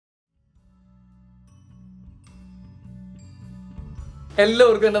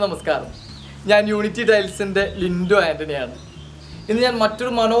എല്ലാവർക്കും എൻ്റെ നമസ്കാരം. ഞാൻ യൂണിറ്റി ടൈൽസിൻ്റെ ലിൻഡോ ആൻ്റണിയാണ്. ഇന്ന് ഞാൻ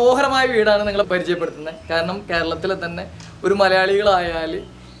മറ്റൊരു മനോഹരമായ വീടാണ് നിങ്ങളെ പരിചയപ്പെടുത്തുന്നത്. കാരണം കേരളത്തിലെ തന്നെ ഒരു മലയാളികളായാൽ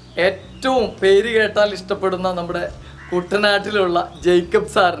ഏറ്റവും പേര് കേട്ടാൽ ഇഷ്ടപ്പെടുന്ന നമ്മുടെ കുട്ടനാട്ടിലുള്ള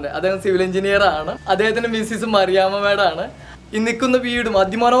ജേക്കബ് സാറിൻ്റെ, അദ്ദേഹം സിവിൽ എഞ്ചിനീയർ ആണ്. അദ്ദേഹത്തിൻ്റെ മിസ്സിസ് മറിയാമ്മ മേഡാണ്. ഈ നിൽക്കുന്ന വീടും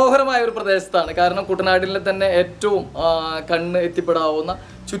അതിമനോഹരമായ ഒരു പ്രദേശത്താണ്. കാരണം കുട്ടനാട്ടിലെ തന്നെ ഏറ്റവും കണ്ണ് എത്തിപ്പെടാവുന്ന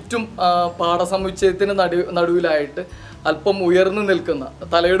ചുറ്റും പാടസമുച്ചയത്തിന് നടുവിലായിട്ട് അല്പം ഉയർന്നു നിൽക്കുന്ന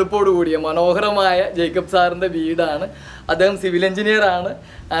തലയെടുപ്പോട് കൂടിയ മനോഹരമായ ജേക്കബ് സാറിൻ്റെ വീടാണ്. അദ്ദേഹം സിവിൽ എഞ്ചിനീയർ ആണ്,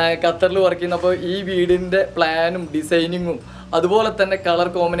 ഖത്തറിൽ വർക്ക് ചെയ്യുന്നത്. അപ്പോൾ ഈ വീടിൻ്റെ പ്ലാനും ഡിസൈനിങ്ങും അതുപോലെ തന്നെ കളർ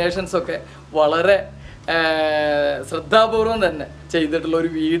കോമ്പിനേഷൻസൊക്കെ വളരെ ശ്രദ്ധാപൂർവം തന്നെ ചെയ്തിട്ടുള്ള ഒരു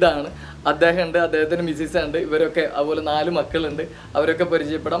വീടാണ്. അദ്ദേഹം ഉണ്ട്, അദ്ദേഹത്തിൻ്റെ മിസ്സിസ് ഉണ്ട്, ഇവരൊക്കെ അതുപോലെ 4 മക്കളുണ്ട്, അവരൊക്കെ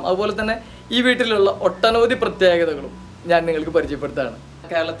പരിചയപ്പെടാം. അതുപോലെ തന്നെ ഈ വീട്ടിലുള്ള ഒട്ടനവധി പ്രത്യേകതകളും ഞാൻ നിങ്ങൾക്ക് പരിചയപ്പെടുത്താണ്.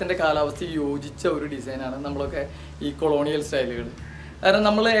 കേരളത്തിൻ്റെ കാലാവസ്ഥയ്ക്ക് യോജിച്ച ഒരു ഡിസൈനാണ് നമ്മളൊക്കെ ഈ കൊളോണിയൽ സ്റ്റൈലുകൾ. കാരണം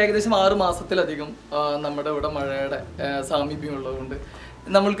നമ്മൾ ഏകദേശം 6 മാസത്തിലധികം നമ്മുടെ ഇവിടെ മഴയുടെ സാമീപ്യം ഉള്ളതുകൊണ്ട്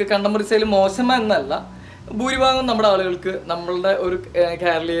നമ്മൾക്ക് കണ്ടംപററി സ്റ്റൈൽ മോശമെന്നല്ല, ഭൂരിഭാഗം നമ്മുടെ ആളുകൾക്ക് നമ്മളുടെ ഒരു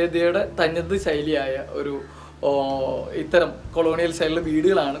കേരളീയതയുടെ തനത് ശൈലിയായ ഒരു ഇത്തരം കൊളോണിയൽ സ്റ്റൈലിലെ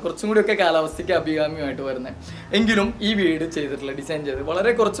വീടുകളാണ് കുറച്ചും കൂടിയൊക്കെ കാലാവസ്ഥയ്ക്ക് അഭികാമ്യമായിട്ട് വരുന്നത്. എങ്കിലും ഈ വീട് ചെയ്തിട്ടുള്ള ഡിസൈൻ ചെയ്ത്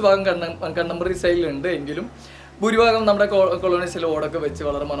വളരെ കുറച്ച് ഭാഗം കണ്ടംപററി സ്റ്റൈലിലുണ്ട്. എങ്കിലും ഭൂരിഭാഗം നമ്മുടെ കൊളോണിയൽ സ്റ്റൈൽ ഓടൊക്കെ വെച്ച്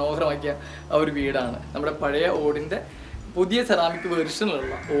വളരെ മനോഹരമാക്കിയ ഒരു വീടാണ്. നമ്മുടെ പഴയ ഓടിൻ്റെ പുതിയ സെറാമിക്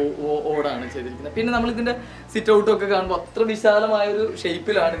വേർഷനിലുള്ള ഓടാണ് ചെയ്തിരിക്കുന്നത്. പിന്നെ നമ്മളിതിൻ്റെ സിറ്റ് ഔട്ടൊക്കെ കാണുമ്പോൾ അത്ര വിശാലമായൊരു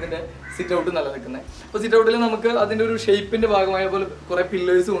ഷേപ്പിലാണ് ഇതിൻ്റെ സിറ്റ് ഔട്ട് നിലനിൽക്കുന്നത്. അപ്പോൾ സിറ്റ് ഔട്ടിൽ നമുക്ക് അതിൻ്റെ ഒരു ഷേപ്പിൻ്റെ ഭാഗമായ പോലെ കുറേ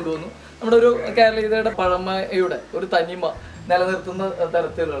പില്ലേഴ്സ് കൊണ്ടുവന്നു. നമ്മുടെ ഒരു കേരളീയതയുടെ പഴമയുടെ ഒരു തനിമ നിലനിർത്തുന്ന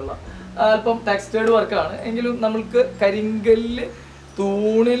തരത്തിലുള്ള അല്പം ടെക്സ്റ്റേർഡ് വർക്കാണ്. എങ്കിലും നമ്മൾക്ക് കരിങ്കല്ല്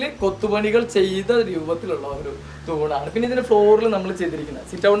തൂണിൽ കൊത്തുപണികൾ ചെയ്ത രൂപത്തിലുള്ള ഒരു തൂണാണ്. പിന്നെ ഇതിൻ്റെ ഫ്ലോറിൽ നമ്മൾ ചെയ്തിരിക്കുന്നത്,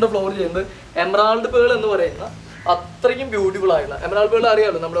 സിറ്റ് ഔട്ടിൻ്റെ ഫ്ലോർ ചെയ്യുന്നത് എമറാൾഡ് പേൾ എന്ന് പറയുന്ന അത്രയും ബ്യൂട്ടിഫുൾ ആയിട്ടുള്ള എമറാൾഡ് പേൾ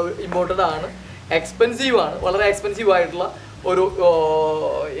അറിയാമല്ലോ, നമ്മുടെ ഇമ്പോർട്ടഡ് ആണ്, എക്സ്പെൻസീവ് ആണ്, വളരെ എക്സ്പെൻസീവ് ആയിട്ടുള്ള ഒരു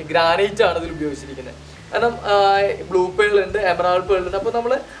ഗ്രാനൈറ്റ് ആണ് ഇതിൽ ഉപയോഗിച്ചിരിക്കുന്നത്. കാരണം ബ്ലൂ പേൾ ഉണ്ട്, എമറാൾഡ് പേൾ ഉണ്ട്. അപ്പോൾ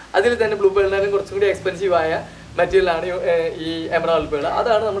നമ്മൾ അതിൽ തന്നെ ബ്ലൂ പേളിനാലും കുറച്ചും കൂടി എക്സ്പെൻസീവ് ആയ മെറ്റീരിയലാണ് ഈ എമറാൾഡ് പേൾ.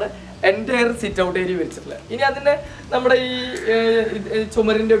 അതാണ് നമ്മുടെ എൻറ്റയർ സിറ്റ് ഔട്ട് ഏരിയ വെച്ചിട്ടുള്ളത്. ഇനി അതിൻ്റെ നമ്മുടെ ഈ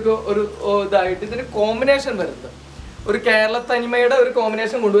ചുമരിൻ്റെ ഒക്കെ ഒരു ഇതായിട്ട് ഇതിന് കോമ്പിനേഷൻ വരുന്നത് ഒരു കേരള തനിമയുടെ ഒരു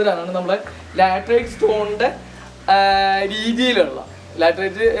കോമ്പിനേഷൻ കൊണ്ടുവരാനാണ് നമ്മളെ ലാറ്ററൈറ്റ് സ്റ്റോണിൻ്റെ രീതിയിലുള്ള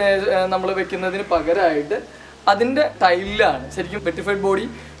ലാറ്ററൈറ്റ് നമ്മൾ വെക്കുന്നതിന് പകരമായിട്ട് അതിൻ്റെ ടൈലാണ് ശരിക്കും വെട്ടിഫൈഡ് ബോഡി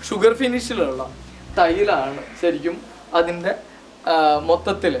ഷുഗർ ഫിനിഷിലുള്ള ടൈലാണ് ശരിക്കും അതിൻ്റെ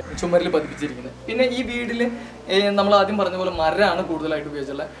മൊത്തത്തിൽ ചുമരിൽ പതിപ്പിച്ചിരിക്കുന്നത്. പിന്നെ ഈ വീടിൽ നമ്മൾ ആദ്യം പറഞ്ഞ പോലെ മരമാണ് കൂടുതലായിട്ട്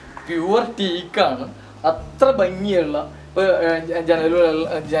ഉപയോഗിച്ചിട്ടുള്ളത്. പ്യുവർ ടീക്കാണ്. അത്ര ഭംഗിയുള്ള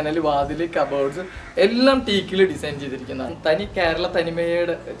ജനൽ വാതിൽ കബേർഡ്സ് എല്ലാം ടീക്കിൽ ഡിസൈൻ ചെയ്തിരിക്കുന്നതാണ്. തനി കേരള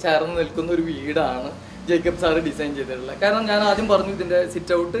തനിമയുടെ ചേർന്ന് നിൽക്കുന്ന ഒരു വീടാണ് ജേക്കബ് സാറ് ഡിസൈൻ ചെയ്തിട്ടുള്ളത്. കാരണം ഞാൻ ആദ്യം പറഞ്ഞു ഇതിൻ്റെ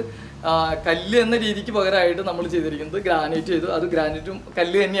സിറ്റ് ഔട്ട് കല്ല് എന്ന രീതിക്ക് പകരമായിട്ട് നമ്മൾ ചെയ്തിരിക്കുന്നത് ഗ്രാനൈറ്റ് ചെയ്തു. അത് ഗ്രാനൈറ്റും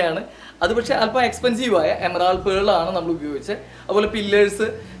കല്ല് തന്നെയാണ്. അത് പക്ഷേ അല്പം എക്സ്പെൻസീവായ എമറാൾഡ് പേളാണ് നമ്മൾ ഉപയോഗിച്ചത്. അതുപോലെ പില്ലേഴ്സ്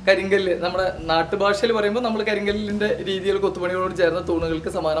കരിങ്കല്ല്, നമ്മുടെ നാട്ടുഭാഷയിൽ പറയുമ്പോൾ നമ്മൾ കരിങ്കല്ലിൻ്റെ രീതിയിൽ കൊത്തുപണികളോട് ചേർന്ന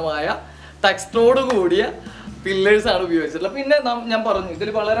തൂണുകൾക്ക് സമാനമായ ടെക്സ്റ്റോട് കൂടിയ പില്ലേഴ്സാണ് ഉപയോഗിച്ചിട്ടുള്ളത്. പിന്നെ ഞാൻ പറഞ്ഞു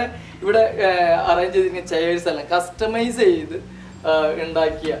ഇതിൽ വളരെ ഇവിടെ അറേഞ്ച് ചെയ്തിരിക്കുന്ന ചെയേഴ്സ് എല്ലാം കസ്റ്റമൈസ് ചെയ്ത്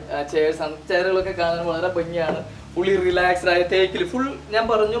ഉണ്ടാക്കിയ ചെയർസാണ്. ചെയറുകളൊക്കെ കാണാൻ വളരെ ഭംഗിയാണ്. ഫുള്ളി റിലാക്സ്ഡ് ആയ തേക്കിൽ ഫുൾ ഞാൻ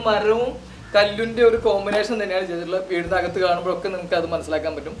പറഞ്ഞു മരവും കല്ലിൻ്റെ ഒരു കോമ്പിനേഷൻ തന്നെയാണ് ചെയ്തിട്ടുള്ളത്. വീടിൻ്റെ അകത്ത് കാണുമ്പോഴൊക്കെ നിങ്ങൾക്ക് അത്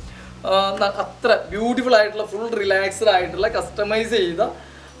മനസ്സിലാക്കാൻ പറ്റും. അത്ര ബ്യൂട്ടിഫുൾ ആയിട്ടുള്ള ഫുൾ റിലാക്സ്ഡ് ആയിട്ടുള്ള കസ്റ്റമൈസ് ചെയ്ത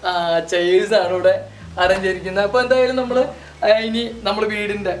ചെയർസാണ് ഇവിടെ അറേഞ്ച് ചെയ്തിരിക്കുന്നത്. അപ്പോൾ എന്തായാലും ഇനി നമ്മൾ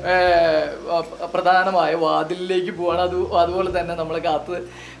വീടിൻ്റെ പ്രധാനമായ വാതിലിലേക്ക് പോവാണ്. അതുപോലെ തന്നെ നമ്മളെ കാത്ത്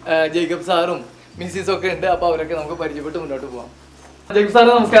ജേക്കബ് സാറും മിസ്സിസും ഒക്കെ ഉണ്ട്. അപ്പോൾ അവരൊക്കെ നമുക്ക് പരിചയപ്പെട്ട് മുന്നോട്ട് പോവാം. ജേക്കബ് സാറ്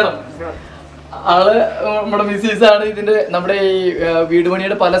നമസ്കാരം. ആള് നമ്മുടെ മിസ്സിസാണ്. ഇതിൻ്റെ നമ്മുടെ ഈ വീട്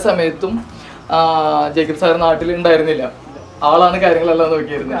പണിയുടെ പല സമയത്തും ജേക്കബ് സാർ നാട്ടിൽ ഉണ്ടായിരുന്നില്ല. ആളാണ് കാര്യങ്ങളെല്ലാം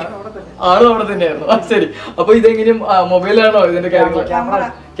നോക്കിയിരുന്നത്. ആളും അവിടെ തന്നെയായിരുന്നു. ശരി. അപ്പൊ ഇതെങ്ങനെയും മൊബൈലാണോ ഇതിന്റെ കാര്യങ്ങൾ?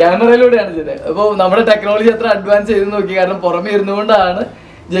 ക്യാമറയിലൂടെയാണ് ചെയ്തത്. അപ്പോൾ നമ്മുടെ ടെക്നോളജി അത്ര അഡ്വാൻസ് ചെയ്ത് നോക്കി. കാരണം പുറമെ ഇരുന്നുകൊണ്ടാണ്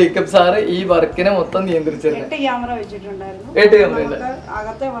ജേക്കബ് സാറ് ഈ വർക്കിനെ മൊത്തം നിയന്ത്രിച്ചിരുന്നത്. 8 ക്യാമറ വെച്ചിട്ടുണ്ടായിരുന്നു. 8 ക്യാമറ ഉണ്ട്.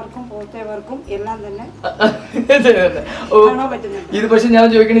 അകത്തെ വർക്കും പുറത്തെ വർക്കും എല്ലാം തന്നെ ഇത് പക്ഷെ ഞാൻ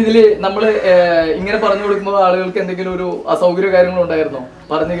ചോദിക്കണ ഇതില് നമ്മള് ഇങ്ങനെ പറഞ്ഞു കൊടുക്കുമ്പോൾ ആളുകൾക്ക് എന്തെങ്കിലും ഒരു അസൗകര്യ കാര്യങ്ങൾ ഉണ്ടായിരുന്നോ?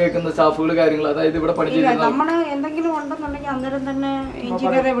 പറഞ്ഞു കേൾക്കുന്ന സ്റ്റാഫുകൾ കാര്യങ്ങൾ, അതായത് ഇവിടെ പണി ചെയ്യുന്നത് നമ്മള് എന്തെങ്കിലും ഉണ്ടെന്നുണ്ടെങ്കിൽ അന്നേരം തന്നെ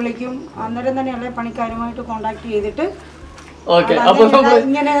എഞ്ചിനീയറെ വിളിക്കും. അന്നേരം തന്നെ അല്ലെ പണിക്കാരുമായിട്ട് കോണ്ടാക്ട് ചെയ്തിട്ട് ഓക്കെ. അപ്പൊ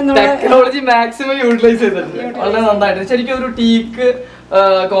ടെക്നോളജി മാക്സിമം യൂട്ടിലൈസ് ചെയ്തിട്ടുണ്ട്. വളരെ നന്നായിട്ട്. ശരിക്കും ഒരു ടീക്ക്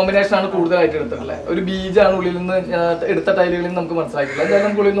കോമ്പിനേഷൻ ആണ് കൂടുതലായിട്ട് എടുത്തിട്ടുള്ളത്. ഒരു ബീജാണ് ഉള്ളിൽ നിന്ന് എടുത്ത ടൈലുകളിൽ നിന്ന് നമുക്ക് മനസ്സിലാക്കില്ല. എന്തായാലും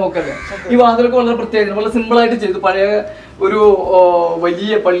നമുക്ക് ഉള്ളിൽ നോക്കല്ലേ. ഈ വാതിലൊക്കെ വളരെ പ്രത്യേകത, വളരെ സിമ്പിൾ ആയിട്ട് ചെയ്തു. പഴയ ഒരു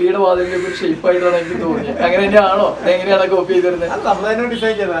വലിയ പള്ളിയുടെ വാതിലിന്റെ ഒരു ഷേപ്പായിട്ടാണ് എനിക്ക് തോന്നിയത്. അങ്ങനെ തന്നെയാണോ? എങ്ങനെയാണ് കോപ്പി ചെയ്തിരുന്നത്?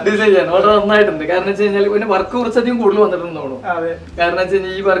 ഡിസൈൻ ചെയ്യാൻ വളരെ നന്നായിട്ടുണ്ട്. കാരണം വെച്ച് കഴിഞ്ഞാൽ പിന്നെ വർക്ക് കുറച്ചധികം കൂടുതൽ വന്നിട്ടുണ്ടെന്ന് തോന്നുന്നു. കാരണം വെച്ച്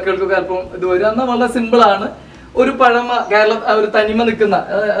കഴിഞ്ഞാൽ ഈ വർക്കുകൾക്കൊക്കെ അല്പം ഇത് വരും. എന്നാൽ വളരെ സിമ്പിൾ ആണ്. ഒരു പഴമ കേരള ഒരു തനിമ നിൽക്കുന്ന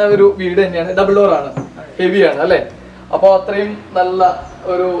ഒരു വീട് തന്നെയാണ്. ഡബിൾ ഡോർ ആണ്, ഹെവിയാണ് അല്ലെ. അപ്പൊ അത്രയും നല്ല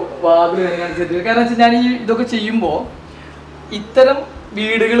ഒരു വാതിൽ തന്നെയാണ് ചെയ്തത്. കാരണം വെച്ചാൽ ഞാൻ ഈ ഇതൊക്കെ ചെയ്യുമ്പോൾ ഇത്തരം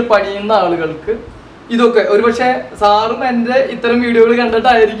വീടുകൾ പണിയുന്ന ആളുകൾക്ക് ഇതൊക്കെ ഒരുപക്ഷെ സാറും എന്റെ ഇത്തരം വീഡിയോകൾ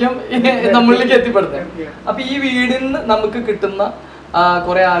കണ്ടിട്ടായിരിക്കും നമ്മളിലേക്ക് എത്തിപ്പെടുന്നത്. അപ്പൊ ഈ വീടിൽ നിന്ന് നമുക്ക് കിട്ടുന്ന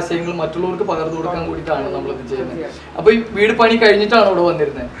കുറെ ആശയങ്ങൾ മറ്റുള്ളവർക്ക് പകർന്നു കൊടുക്കാൻ കൂടിയിട്ടാണ് നമ്മളിത് ചെയ്യുന്നത്. അപ്പൊ ഈ വീട് പണി കഴിഞ്ഞിട്ടാണ് ഇവിടെ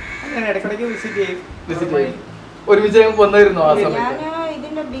വന്നിരുന്നത്. ഒരുമിച്ച് വന്നിരുന്നു ആ സമയത്ത്?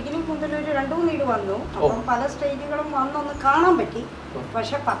 ഇതിന്റെ ബിഗിനിങ് മുതൽ ഒരു 2-3 വീട് വന്നു. അപ്പം പല സ്റ്റേജുകളും വന്നൊന്ന് കാണാൻ പറ്റി.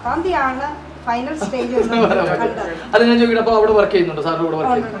 പക്ഷെ 10-ാം തീയതിയാണ് ഫൈനൽ സ്റ്റേജ്. അത് ഞാൻ ചോദിക്കട്ടെ, അപ്പൊ അവിടെ വർക്ക് ചെയ്യുന്നുണ്ടോ? സാറിന് ഇവിടെ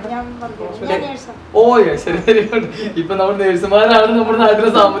വർക്ക് ചെയ്യുന്നുണ്ട്? ഓ ശരി ശരി. ഇപ്പൊ നമ്മൾ നേഴ്സുമാരാണ് നമ്മുടെ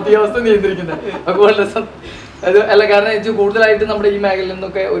നാട്ടിലെ സാമ്പത്തിക അവസ്ഥ നിയന്ത്രിക്കുന്നത്. അതുപോലെ അത് അല്ല, കാരണം കൂടുതലായിട്ട് നമ്മുടെ ഈ മേഖലയിൽ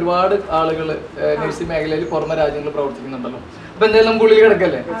നിന്നൊക്കെ ഒരുപാട് ആളുകൾ നഴ്സിംഗ് മേഖലയിൽ പുറമെ രാജ്യങ്ങളിൽ പ്രവർത്തിക്കുന്നുണ്ടല്ലോ. അപ്പൊ എന്തായാലും നമുക്ക് ഉള്ളിൽ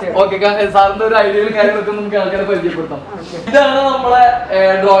കിടക്കല്ലേ? ഓക്കെ, സാറിന്റെ ഒരു ഐഡിയയിലും കാര്യങ്ങളൊക്കെ നമുക്ക് ആൾക്കാരെ പരിചയപ്പെടുത്താം. ഇതാണ് നമ്മളെ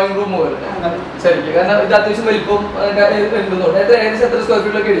ഡ്രോയിങ് റൂം വരുന്നത് ശരിക്കും. കാരണം ഇത് അത്യാവശ്യം വലിപ്പം ഉണ്ടെന്നുണ്ട്. ഏകദേശം എത്ര സ്ക്വയർ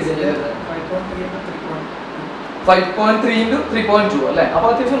ഫീറ്റിലൊക്കെ ഡിസൈൻ ചെയ്തത്? 5.3 into 3.2 അല്ലെ. അപ്പൊ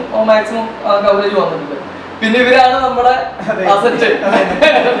അത്യാവശ്യം മാക്സിമം കവറേജ് വന്നിട്ടുണ്ട്. പിന്നെ ഇവരാണ് നമ്മുടെ അസറ്റ്.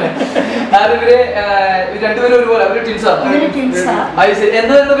 ഇവര് രണ്ടുപേരും ഒരുപോലെ, അവര് ട്വിൻസ് ആണ്.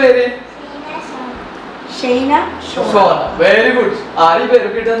 എന്താ പേര്? Very good. ആരും പേര്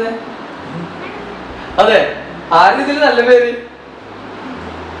കിട്ടുന്നേ? അതെ, ആരും ഇതിൽ നല്ല പേര്?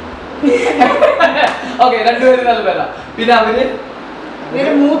 ഓക്കെ, രണ്ടുപേരും നല്ല പേരാ. പിന്നെ അവര്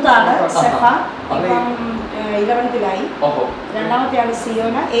മൂത്താണ് സെഫ, 11th-ലായി. രണ്ടാമത്തെ ആള്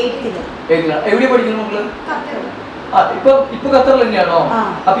സിയോന, 8th-ല്. എവിടെയാ പഠിക്കുന്നു മക്കള്? ഇപ്പൊ ഖത്തറിൽ തന്നെയാണോ?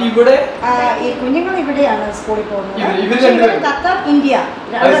 അപ്പൊ ഇവിടെ ഈ കുഞ്ഞുങ്ങൾ ഇവിടെയാണ് സ്കൂളിൽ പോകുന്നത്. ഖത്തർ, ഇന്ത്യ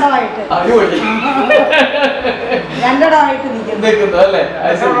രണ്ടിടമായിട്ട് നിൽക്കുന്നു അല്ലേ?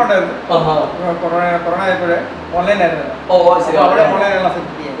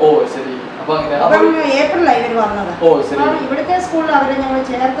 ഓ ശരി. ഏപ്രിലാണ് ഇവർ വന്നത്. ഇവിടുത്തെ സ്കൂളിൽ അവരെ ഞങ്ങൾ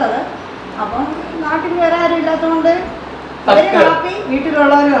ചേർത്തത്. അപ്പം നാട്ടിൽ വേറെ ആരും ഇല്ലാത്തതുകൊണ്ട് ഹാപ്പി,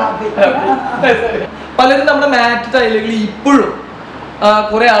 വീട്ടിലുള്ളവരും ഹാപ്പി. പലരും നമ്മുടെ മാറ്റ് ടൈലുകൾ ഇപ്പോഴും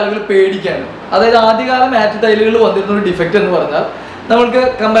കുറെ ആളുകൾ പേടിക്കാനും, അതായത് ആദ്യകാല മാറ്റ് ടൈലുകൾ വന്നിരുന്ന ഒരു ഡിഫക്റ്റ് എന്ന് പറഞ്ഞാൽ നമ്മൾക്ക്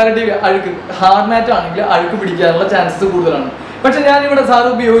കമ്പാരിറ്റീവ് അഴുക്ക്, ഹാർഡ് മാറ്റ് ആണെങ്കിൽ അഴുക്ക് പിടിക്കാനുള്ള ചാൻസസ് കൂടുതലാണ്. പക്ഷെ ഞാനിവിടെ സാറ്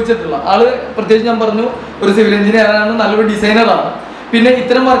ഉപയോഗിച്ചിട്ടുള്ള ആള്, പ്രത്യേകിച്ച് ഞാൻ പറഞ്ഞു ഒരു സിവിൽ എഞ്ചിനീയർ ആണ്, നല്ലൊരു ഡിസൈനറാണ്. പിന്നെ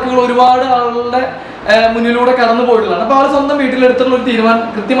ഇത്തരം വർക്കുകൾ ഒരുപാട് ആളുകളുടെ മുന്നിലൂടെ കടന്നു പോയിട്ടുള്ളതാണ്. അപ്പൊ ആള് സ്വന്തം വീട്ടിലെടുത്തുള്ള ഒരു തീരുമാനം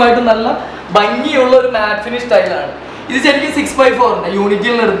കൃത്യമായിട്ട് നല്ല ഭംഗിയുള്ള ഒരു മാറ്റ് ഫിനിഷ് ടൈലാണ്. ഇത് ശരിക്കും 6x4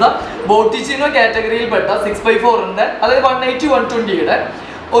 യൂണിറ്റിൽ എടുത്ത ബോട്ടിച്ചിനോ കാറ്റഗറിയിൽപ്പെട്ട 6x4 അതായത് 180, 120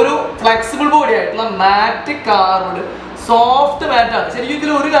 ഒരു ഫ്ലെക്സിബിൾ ബോഡി ആയിട്ടുള്ള മാറ്റ് കാർഡ് സോഫ്റ്റ് മാറ്റ് ആണ്. ശരിക്കും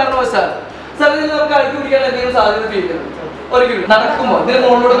ഇതിൽ ഒരു കാരണവശാലും നമുക്ക് അഴുക്ക് പിടിക്കാൻ എന്തെങ്കിലും സാധ്യത ഫീൽ ചെയ്യുന്നത് ഒരിക്കലും നടക്കുമ്പോ ഇതിന്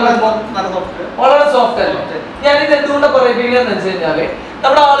മുകളിലൂടെ വളരെ സോഫ്റ്റ് അല്ലേ. ഞാനിത് എന്തുകൊണ്ടാണ് പറയുകയെന്ന് വെച്ച് കഴിഞ്ഞാല്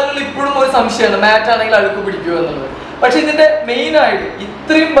നമ്മുടെ ആളുകൾ ഇപ്പോഴും ഒരു സംശയമാണ് മാറ്റ് ആണെങ്കിൽ അഴുക്ക് പിടിക്കുക എന്നുള്ളത്. പക്ഷെ ഇതിന്റെ മെയിൻ ആയിട്ട്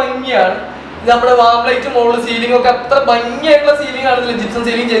ഇത്രയും ഭംഗിയാണ്. നമ്മുടെ വാം ലൈറ്റ് മുകളിൽ സീലിംഗ് ഒക്കെ അത്ര ഭംഗിയായിട്ടുള്ള സീലിംഗ് ആണ് ഇതിൽ ജിപ്സം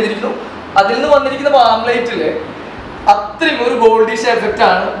സീലിംഗ് ചെയ്തിരിക്കുന്നു. അതിൽ നിന്ന് വന്നിരിക്കുന്ന വാം ലൈറ്റില് അത്രയും ഒരു ഗോൾഡിഷ് എഫക്റ്റ്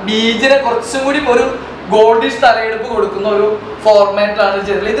ആണ്. ബീജിനെ കുറച്ചും കൂടി ഒരു ഗോൾഡിഷ് തലയെടുപ്പ് കൊടുക്കുന്ന ഒരു ഫോർമാറ്റ് ആണ്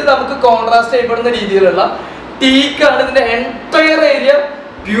ചെയ്തത്. ഇത് നമുക്ക് കോൺട്രാസ്റ്റ് ചെയ്യപ്പെടുന്ന രീതിയിലുള്ള ടീക്കാണ്. ഇതിന്റെ എൻറ്റയർ ഏരിയ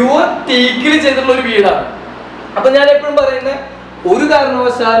പ്യുവർ ടീക്കിൽ ചെയ്തിട്ടുള്ള ഒരു വീടാണ്. അപ്പൊ ഞാൻ എപ്പോഴും പറയുന്നത് ഒരു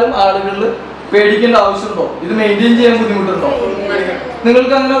കാരണവശാലും ആളുകളിൽ പേടിക്കേണ്ട ആവശ്യമുണ്ടോ? ഇത് മെയിൻറ്റെയിൻ ചെയ്യാൻ ബുദ്ധിമുട്ടുണ്ടോ?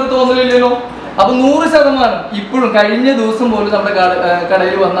 നിങ്ങൾക്ക് അങ്ങനെ ഒരു തോന്നലില്ലല്ലോ. അപ്പൊ 100% ഇപ്പോഴും കഴിഞ്ഞ ദിവസം പോലും നമ്മുടെ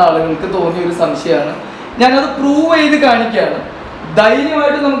കടയിൽ വന്ന ആളുകൾക്ക് തോന്നിയ ഒരു സംശയമാണ്. ഞാനത് പ്രൂവ് ചെയ്ത് കാണിക്കുകയാണ്.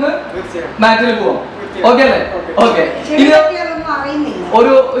 ധൈര്യമായിട്ട് നമുക്ക് മാറ്റിൽ പോവാം. ഓക്കെ അല്ലേ? ഓക്കെ, ഇത്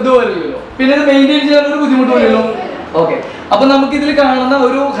ഒരു ഇത് വരില്ലല്ലോ, പിന്നെ ഇത് മെയിൻറ്റെയിൻ ചെയ്യാൻ ഒരു ബുദ്ധിമുട്ട് വരില്ലല്ലോ. ഓക്കെ, അപ്പൊ നമുക്ക് ഇതിൽ കാണുന്ന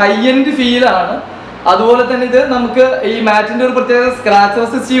ഒരു ഹൈ എൻഡ് ഫീലാണ്. അതുപോലെ തന്നെ ഇത് നമുക്ക് ഈ മാറ്റിന്റെ ഒരു പ്രത്യേക സ്ക്രാച്ച്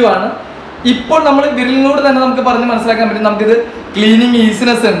റെസിസ്റ്റീവ് ആണ്. ഇപ്പോൾ നമ്മൾ വിരലിനോട് തന്നെ നമുക്ക് പറഞ്ഞ് മനസ്സിലാക്കാൻ പറ്റും. നമുക്കിത് ക്ലീനിങ്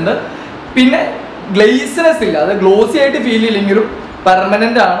ഈസിനെസ് ഉണ്ട്, പിന്നെ ഗ്ലേസിനെസ് ഇല്ല. അത് ഗ്ലോസി ആയിട്ട് ഫീൽ ഇല്ലെങ്കിലും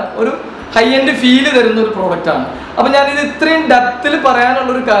പെർമനന്റ് ആണ്, ഒരു ഹൈ എൻഡ് ഫീല് തരുന്ന ഒരു പ്രോഡക്റ്റ് ആണ്. അപ്പൊ ഞാനിത് ഇത്രയും ഡെപ്തിൽ പറയാനുള്ള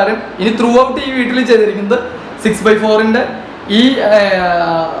ഒരു കാര്യം, ഇനി ത്രൂ ഔട്ട് ഈ വീട്ടിൽ ചെയ്തിരിക്കുന്നത് 6x4 ഈ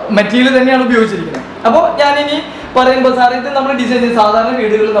മെറ്റീരിയൽ തന്നെയാണ് ഉപയോഗിച്ചിരിക്കുന്നത്. അപ്പോൾ ഞാനിനി പറയുമ്പോൾ സാറേ ഇത് നമ്മൾ ഡിസൈൻ ചെയ്ത് സാധാരണ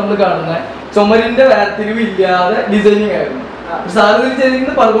വീടുകളിൽ നമ്മൾ കാണുന്ന ചുമരിന്റെ വേർതിരിവ് ഇല്ലാതെ ഡിസൈനിങ് ആയിരുന്നു. സാറിന്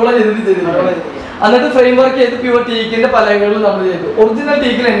ചെയ്തിരിക്കുന്നത് പർഗോള ചെയ്തിരിക്കുന്നത്. എന്നിട്ട് ഫ്രെയിം വർക്ക് ചെയ്ത് പ്യുവർ ടീക്കിന്റെ പലകളിലും നമ്മൾ ചെയ്തു. ഒറിജിനൽ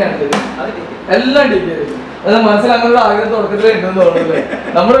ടീക്കിൽ തന്നെയാണ് ചെയ്തത്, എല്ലാം ടീക്ക് ചെയ്തിരിക്കുന്നത്. അത് മനസ്സിൽ അങ്ങനെ ഒരു ആഗ്രഹം തുടക്കത്തിലേ ഉണ്ടെന്ന് തോന്നുന്നില്ലേ?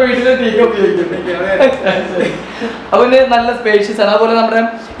 നമ്മുടെ വീട്ടിലെ ടീക്ക് ഉപയോഗിക്കുന്നത്. അപ്പൊ നല്ല സ്പേഷ്യസ് ആണ്. അതുപോലെ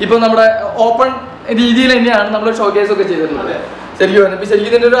നമ്മുടെ ഓപ്പൺ രീതിയിൽ തന്നെയാണ് നമ്മൾ ഷോക്കേസ് ഒക്കെ ചെയ്തിട്ടുള്ളത്. ശരിക്കും പറഞ്ഞു. ഇപ്പൊ ശരിക്കും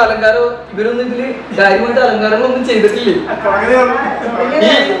ഇതിന്റെ ഒരു അലങ്കാരം ഇവരൊന്നും ഇതില് കാര്യമായിട്ട് അലങ്കാരങ്ങളൊന്നും ചെയ്തിട്ടില്ലേ?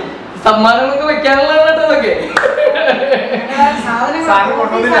 ഈ സമ്മാനങ്ങളൊക്കെ വെക്കാനുള്ളതാണ് കേട്ടോ അതൊക്കെ.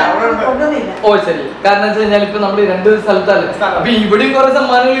 ഓ ശരി. കാരണം വെച്ച് കഴിഞ്ഞാൽ ഇപ്പൊ നമ്മള് 2 സ്ഥലത്തല്ലേ, അപ്പൊ ഇവിടെയും കുറെ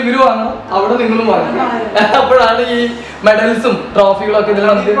സമ്മാനങ്ങൾ ഇവര് വാങ്ങണം, അവിടെ നിങ്ങളും വാങ്ങണം. അപ്പോഴാണ് ഈ മെഡൽസും ട്രോഫികളും ഒക്കെ ഇതിൽ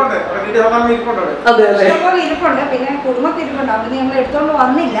വന്നിട്ട്. അതെ അല്ലേ?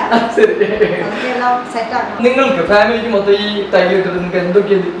 നിങ്ങൾക്ക് ഫാമിലിക്ക് മൊത്തം ഈ ടൈൽ ഇട്ടിട്ട് നിങ്ങൾക്ക്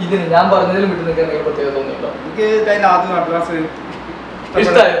എന്തൊക്കെ ഇതിന് ഞാൻ പറഞ്ഞതിലും വിട്ട് നിങ്ങൾക്ക് എന്തെങ്കിലും പ്രത്യേകത തോന്നിയിട്ടുണ്ടോ?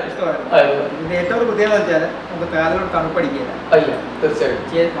 ഏറ്റവും പ്രത്യേകത വെച്ചാൽ നമുക്ക് കാലിലോട്ട് തണുപ്പടിക്കില്ല.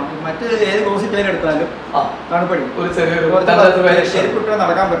 തീർച്ചയായിട്ടും മറ്റ് ഏത് ക്ലോസ് ടൈൽ എടുത്താലും തണുപ്പടിക്കും. ശരിക്കും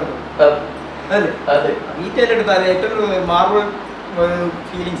നടക്കാൻ പറ്റും. അല്ലേ? ഈ ടൈൽ എടുത്താൽ ഏറ്റവും മാർബിൾ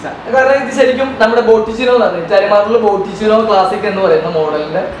ഫീലിങ്സ് ആണ്. കാരണം ഇത് ശരിക്കും നമ്മുടെ ബോട്ടിച്ചിനോ ചരിമാറിലുള്ള ബോട്ടിച്ചിനോ ക്ലാസിക് എന്ന് പറയുന്ന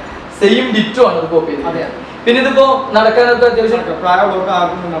മോഡലിന്റെ സെയിം ഡിറ്റോ ആണ് ഇത് കോപ്പി ചെയ്തത്. പിന്നെ ഇതിപ്പോ നടക്കാനൊക്കെ അത്യാവശ്യം പ്രായമുള്ളവർക്ക്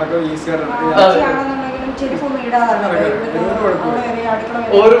ആർക്കും നടക്കാൻ ഈസിയായിട്ട്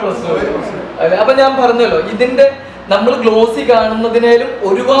ഒരു പ്രശ്നവും. അപ്പൊ ഞാൻ പറഞ്ഞല്ലോ, ഇതിന്റെ നമ്മൾ ഗ്ലോസി കാണുന്നതിനേലും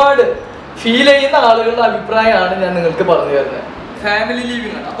ഒരുപാട് ഫീൽ ചെയ്യുന്ന ആളുകളുടെ അഭിപ്രായമാണ് ഞാൻ നിങ്ങൾക്ക് പറഞ്ഞു തരുന്നത്. ഫാമിലി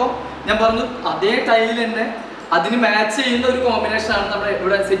ലിവിംഗ് ആണ്. അപ്പൊ ഞാൻ പറഞ്ഞു അതേ ടൈൽ തന്നെ അതിന് മാച്ച് ചെയ്യുന്ന ഒരു കോമ്പിനേഷൻ ആണ് നമ്മുടെ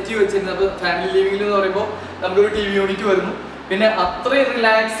ഇവിടെ സെറ്റ് വെച്ചിരുന്നത്. അപ്പൊ ഫാമിലി ലിവിംഗിൽ എന്ന് പറയുമ്പോൾ നമുക്കൊരു TV യൂണിറ്റ് വരുന്നു, പിന്നെ അത്രയും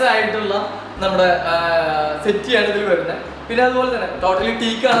റിലാക്സ് ആയിട്ടുള്ള നമ്മുടെ സെറ്റിയാണ് ഇതിൽ വരുന്നത്. പിന്നെ അതുപോലെ തന്നെ ടോട്ടലി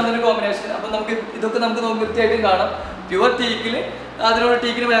ടീക്ക് ആണ് ഇതിന്റെ കോമ്പിനേഷൻ. അപ്പൊ ഇതൊക്കെ നമുക്ക് വൃത്തിയായിട്ടും കാണാം. പ്യുവർ ടീക്കിൽ അതിനോട്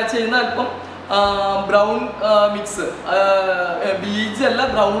ടീക്കിന് മാച്ച് ചെയ്യുന്ന അല്പം ബ്രൗൺ മിക്സ്, ബീജ് അല്ല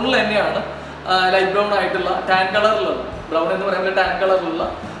ബ്രൗണിൽ തന്നെയാണ്, ലൈറ്റ് ബ്രൗൺ ആയിട്ടുള്ള ടാൻ കളറിലുള്ള, ബ്രൗൺ എന്ന് പറയുമ്പോൾ ടാൻ കളറിലുള്ള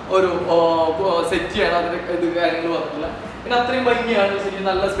ഒരു സെറ്റിയാണ് അതിന്റെ ഇത് കാര്യങ്ങൾ വന്നിട്ടുള്ളത്. പിന്നെ അത്രയും ഭംഗിയാണ്, ശരിക്കും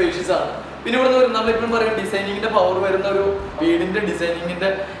നല്ല സ്പേഷ്യസ് ആണ്. പിന്നെ ഇവിടെ നിന്ന് നമ്മളിപ്പോഴും പറയും ഡിസൈനിങ്ങിന്റെ പവർ വരുന്ന ഒരു വീടിന്റെ ഡിസൈനിങ്ങിന്റെ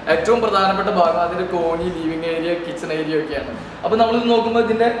ഏറ്റവും പ്രധാനപ്പെട്ട ഭാഗം അതിന്റെ കോണി, ലിവിംഗ് ഏരിയ, കിച്ചൺ ഏരിയ ഒക്കെയാണ്. അപ്പൊ നമ്മൾ നോക്കുമ്പോൾ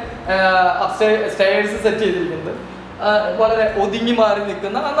ഇതിന്റെ സ്റ്റെയർസ് സെറ്റ് ചെയ്തിരിക്കുന്നത് വളരെ ഒതുങ്ങി മാറി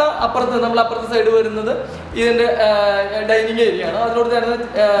നിൽക്കുന്ന, എന്നാൽ അപ്പുറത്തെ സൈഡ് വരുന്നത് ഇതിന്റെ ഡൈനിങ് ഏരിയ ആണ്. അതിനോട് ചേർന്ന്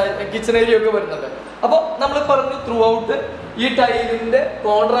കിച്ചൺ ഏരിയ ഒക്കെ വരുന്നുണ്ട്. അപ്പോൾ നമ്മൾ പറഞ്ഞു ത്രൂ ഔട്ട് ഈ ടൈലിന്റെ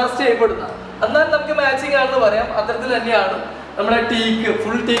കോൺട്രാസ്റ്റ് ചെയ്യപ്പെടുന്ന, എന്നാൽ നമുക്ക് മാച്ചിങ് ആണെന്ന് പറയാം. അത്തരത്തിൽ തന്നെയാണ് നമ്മുടെ ടീക്ക്,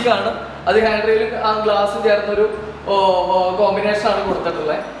 ഫുൾ ടീക്കാണ്. അത് ഹാൻഡ് റെയിലും ആ ഗ്ലാസും ചേർന്നൊരു കോമ്പിനേഷൻ ആണ്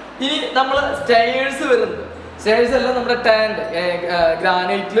കൊടുത്തിട്ടുള്ളത്. ഇനി നമ്മൾ സ്റ്റെയർസ് വരുന്നത്, സ്റ്റെയർസ് എല്ലാം നമ്മുടെ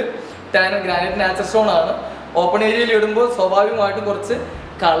ഗ്രാനൈറ്റ് നാച്ചുറൽ സ്റ്റോൺ ആണ്. ഓപ്പൺ ഏരിയയിൽ ഇടുമ്പോൾ സ്വാഭാവികമായിട്ടും കുറച്ച്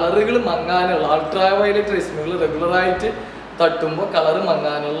കളറുകൾ മങ്ങാനുള്ള, അൾട്രാ വയലറ്റ് രശ്മികൾ റെഗുലറായിട്ട് തട്ടുമ്പോൾ കളറ്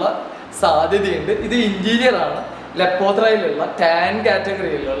മങ്ങാനുള്ള സാധ്യതയുണ്ട്. ഇത് ഇന്റീരിയർ ആണ്. ലെപ്പോത്രയിലുള്ള ടാൻ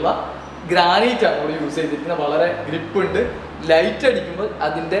കാറ്റഗറിയിലുള്ള ഗ്രാനൈറ്റ് ആണ് ഇവിടെ യൂസ് ചെയ്തിരിക്കുന്നത്. വളരെ ഗ്രിപ്പ് ഉണ്ട്. ലൈറ്റ് അടിക്കുമ്പോൾ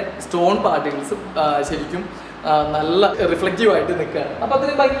അതിൻ്റെ സ്റ്റോൺ പാർട്ടിക്കിൾസ് ശരിക്കും നല്ല റിഫ്ലക്റ്റീവ് ആയിട്ട് നിൽക്കുകയാണ്. അപ്പോൾ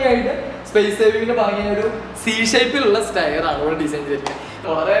അതിന് ഭംഗിയായിട്ട് സ്പേസ് സേവിങ്ങിന്റെ ഭംഗിയായ ഒരു സി ഷേപ്പിലുള്ള സ്റ്റെയർ ആണ് ഇവിടെ ഡിസൈൻ ചെയ്തിരിക്കുന്നത്.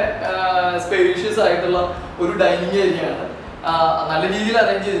 വളരെ സ്പേഷ്യസ് ആയിട്ടുള്ള ഒരു ഡൈനിങ് ഏരിയ ആണ്. നല്ല രീതിയിൽ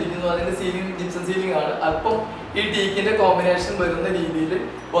അറേഞ്ച് ചെയ്തിരിക്കുന്നു. അതിന്റെ സീലിംഗ് ജിപ്സം സീലിംഗ് ആണ്. അല്പം ഈ ടീക്കിന്റെ കോമ്പിനേഷൻ വരുന്ന രീതിയിൽ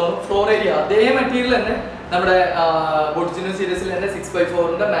ഫ്ലോർ ഏരിയ അതേ മെറ്റീരിയൽ തന്നെ നമ്മുടെ ബോട്ടിച്ചിനോ സീരീസിൽ തന്നെ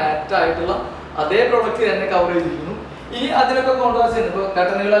 6x4 മാറ്റ് ആയിട്ടുള്ള അതേ പ്രോഡക്റ്റ് തന്നെ കവർ ചെയ്തിരിക്കുന്നു. ഇനി അതിനൊക്കെ കോൺട്രാസ്റ്റ് ചെയ്യുന്നു. ഇപ്പോൾ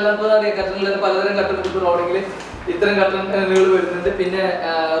കട്ടനുകളെല്ലാം അറിയാം, കട്ടനുകൾ പലതരം കട്ടൻ റോഡിങ്ങിൽ ഇത്തരം കട്ടനുകൾ വരുന്നുണ്ട്. പിന്നെ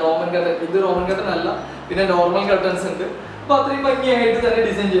റോമൻ കട്ടൻ, ഇത് റോമൻ കട്ടൻ അല്ല, പിന്നെ നോർമൽ കട്ടൻസ് ഉണ്ട്. അപ്പൊ അത്രയും ഭംഗിയായിട്ട് തന്നെ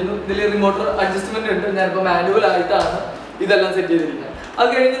ഡിസൈൻ ചെയ്യുന്നു. ഇതിൽ റിമോട്ട് അഡ്ജസ്റ്റ്മെന്റ് ഉണ്ട്. ഞാനിപ്പോൾ മാനുവൽ ആയിട്ടാണ് ഇതെല്ലാം സെറ്റ് ചെയ്തിരിക്കുന്നത്. അത്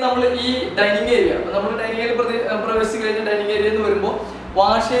കഴിഞ്ഞ് നമ്മൾ ഈ ഡൈനിങ് ഏരിയ, നമ്മൾ ഡൈനിങ് ഏരിയ പ്രവേശിച്ച് കഴിഞ്ഞ ഡൈനിങ് ഏരിയ എന്ന് വരുമ്പോൾ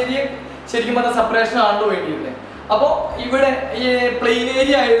വാഷ് ഏരിയ ശരിക്കും പറഞ്ഞാൽ സെപ്പറേഷൻ ആണല്ലോ വേണ്ടിയിരുന്നത്. അപ്പോൾ ഇവിടെ ഈ പ്ലെയിൻ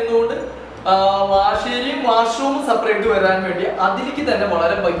ഏരിയ ആയിരുന്നുകൊണ്ട് വാഷ് ഏരിയയും വാഷ്റൂമും സെപ്പറേറ്റ് വരാൻ വേണ്ടി അതിലേക്ക് തന്നെ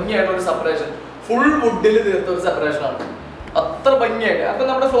വളരെ ഭംഗിയായിട്ടുള്ള ഒരു സെപ്പറേഷൻ, ഫുൾ വുഡിൽ തീർത്ത ഒരു സെപ്പറേഷൻ ആണ്. അത്ര ഭംഗിയായിട്ട്. അപ്പൊ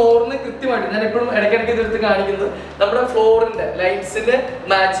നമ്മുടെ ഫ്ലോറിന് കൃത്യമായിട്ട് ഞാൻ എപ്പോഴും ഇടയ്ക്കിടയ്ക്ക് ഇതെടുത്ത് കാണിക്കുന്നത് നമ്മുടെ ഫ്ലോറിന്റെ ലൈറ്റ്സിന്റെ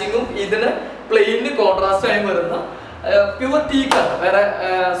മാച്ചിങ്ങും ഇതിന് പ്ലെയിന് കോൺട്രാസ്റ്റ് ആയി വരുന്ന പ്യുവർ ടീക്കാണ്. വേറെ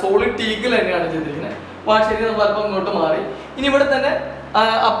സോളിഡ് ടീക്കിൽ തന്നെയാണ് ചെയ്തിരിക്കുന്നത്. വാഷ് ഏരിയ നമ്മൾ അല്പം ഇങ്ങോട്ട് മാറി. ഇനി ഇവിടെ തന്നെ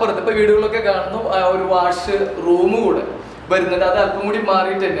അപ്പുറത്ത് ഇപ്പൊ വീടുകളിലൊക്കെ കാണുന്നു ഒരു വാഷ് റൂം കൂടെ വരുന്നുണ്ട്. അത് അല്പം കൂടി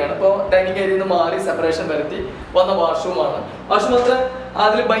മാറിയിട്ട് തന്നെയാണ്. ഇപ്പോൾ ഡൈനിങ് ഏരിയയിൽ നിന്ന് മാറി സെപ്പറേഷൻ വരുത്തി വന്ന വാഷ്റൂമാണ്. വാഷ്റൂം അത്ര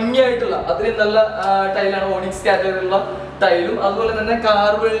അതിൽ ഭംഗിയായിട്ടുള്ള അതിൽ നല്ല ടൈലാണ്, ഓണിക്സ് കാറ്റഗറിയിലുള്ള ടൈലും. അതുപോലെ തന്നെ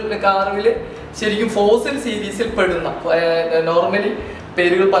കാർവില് ശരിക്കും ഫോസിൽ സീരീസിൽ പെടുന്ന, നോർമലി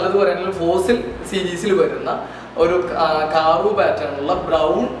പേരുകൾ പലത് പറയുന്നത് ഫോസിൽ സീരീസിൽ വരുന്ന ഒരു കാർവ് പാറ്റേണുള്ള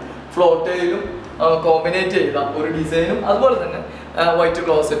ബ്രൗൺ ഫ്ലോട്ടയിലും കോമ്പിനേറ്റ് ചെയ്ത ഒരു ഡിസൈനും അതുപോലെ തന്നെ വൈറ്റ്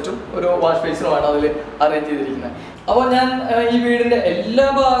ക്ലോസറ്റും ഒരു വാഷ് ബേസിനുമാണ് അതിൽ അറേഞ്ച് ചെയ്തിരിക്കുന്നത്. അപ്പോൾ ഞാൻ ഈ വീടിന്റെ എല്ലാ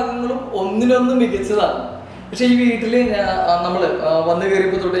ഭാഗങ്ങളും ഒന്നിനൊന്നും മികച്ചതാണ്. പക്ഷെ ഈ വീട്ടിൽ നമ്മൾ വന്നു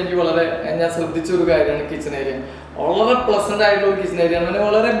കയറിയപ്പോൾ തൊട്ട് എനിക്ക് വളരെ ഞാൻ ശ്രദ്ധിച്ച ഒരു കാര്യമാണ് കിച്ചൺ ഏരിയ. വളരെ പ്ലസന്റ് ആയിട്ടുള്ള ഒരു കിച്ചൺ ഏരിയ ആണ്.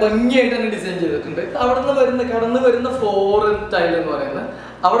 വളരെ ഭംഗിയായിട്ട് തന്നെ ഡിസൈൻ ചെയ്തിട്ടുണ്ട്. അവിടെ കടന്നു വരുന്ന ഫ്ലോർ ടൈൽ എന്ന് പറയുന്നത്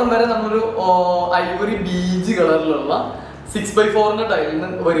അവിടെ വരെ നമ്മളൊരു ഐവറി ബീജ് കളറിലുള്ള 6x4 ടൈലിൽ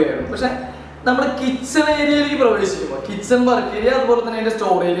നിന്ന് വരികയായിരുന്നു. പക്ഷെ നമ്മുടെ കിച്ചൺ ഏരിയയിലേക്ക് പ്രവേശിക്കുമ്പോൾ, കിച്ചൺ വർക്ക് ഏരിയ അതുപോലെ തന്നെ അതിന്റെ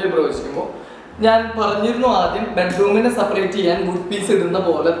സ്റ്റോർ ഏരിയയിൽ പ്രവേശിക്കുമ്പോൾ ഞാൻ പറഞ്ഞിരുന്നു ആദ്യം ബെഡ്റൂമിനെ സെപ്പറേറ്റ് ചെയ്യാൻ വുഡ് പീസ് ഇടുന്ന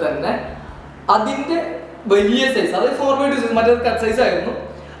പോലെ തന്നെ അതിന്റെ വലിയ സൈസ്, അത് 4x2 മറ്റേ കട്ട് സൈസ് ആയിരുന്നു,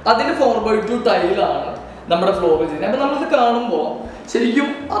 അതിന്റെ 4x2 ടൈലാണ് നമ്മുടെ ഫ്ലോർ ചെയ്യുന്നത്. അപ്പൊ നമ്മളിത് കാണുമ്പോൾ ശരിക്കും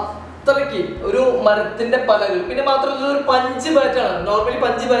അത്രയ്ക്ക് ഒരു മരത്തിന്റെ പലകൾ, പിന്നെ മാത്രമല്ല ഒരു punch pattern. Normally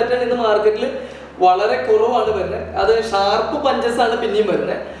punch pattern ഇന്ന് മാർക്കറ്റിൽ വളരെ കുറവാണ് വരുന്നത്. അത് ഷാർപ്പ് പഞ്ചസ് ആണ് പിന്നെയും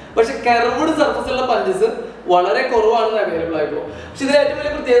വരുന്നത്. പക്ഷെ കർവ്ഡ് സർഫസുള്ള പഞ്ചസ് വളരെ കുറവാണ് അവൈലബിൾ ആയിട്ടുള്ളൂ. പക്ഷെ ഇതിന് ഏറ്റവും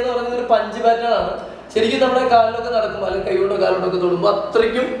വലിയ പ്രത്യേകത എന്ന് പറയുന്നത് ഒരു പഞ്ച് പാറ്റേൺ ആണ്. ശരിക്കും നമ്മുടെ കാലിലൊക്കെ നടക്കുമ്പോൾ അല്ലെങ്കിൽ കൈകൊണ്ടോ കാലിലോട്ടൊക്കെ തൊടുമ്പോൾ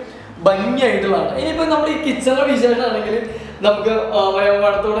അത്രയ്ക്കും ഭംഗിയായിട്ടുള്ളതാണ്. ഇനിയിപ്പോ നമ്മൾ ഈ കിച്ചണിലെ വിശേഷമാണെങ്കിൽ നമുക്ക്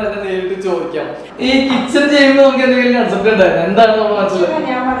മയമാടത്തോടെ തന്നെ നേരിട്ട് ചോദിക്കാം. ഈ കിച്ചൺ ചെയ്യുമ്പോൾ നമുക്ക് എന്തെങ്കിലും കൺസെപ്റ്റ് ഉണ്ടായിരുന്നു? എന്താണ് നമ്മൾ മനസ്സിലാക്കുന്നത്?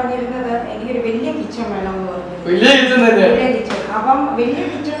 ഞാൻ പറഞ്ഞിരുന്നത് എനിക്കൊരു വലിയ കിച്ചൺ വേണമെന്ന് പറഞ്ഞു. വലിയ കിച്ചൺ തന്നെയാണ്. അപ്പം വലിയ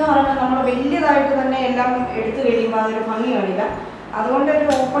കിച്ചൺ എന്ന് പറഞ്ഞാൽ നമ്മൾ വലിയതായിട്ട് തന്നെ എല്ലാം എടുത്തു കഴിയുമ്പോൾ അതൊരു ഭംഗി കാണില്ല. അതുകൊണ്ട് ഒരു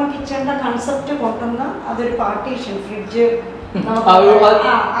ഓപ്പൺ കിച്ചണിന്റെ കൺസെപ്റ്റ് കൊണ്ടുവന്ന് അതൊരു പാർട്ടീഷൻ, ഫ്രിഡ്ജ്,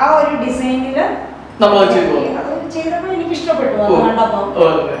 ആ ഒരു ഡിസൈനില് അത് ചെയ്തപ്പോൾ എനിക്ക് ഇഷ്ടപ്പെട്ടു.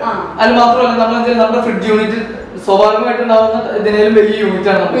 അത് മാത്രമല്ല നമ്മുടെ ഫ്രിഡ്ജ് യൂണിറ്റ് സ്വാഭാവികമായിട്ട് ഉണ്ടാവുന്ന ഇതിനേലും വലിയ യൂണിറ്റ്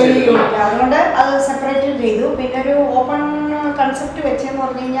ആണ്. അതുകൊണ്ട് അത് സെപ്പറേറ്റ് ചെയ്തു. പിന്നെ ഒരു ഓപ്പൺ കൺസെപ്റ്റ് വെച്ചെന്ന്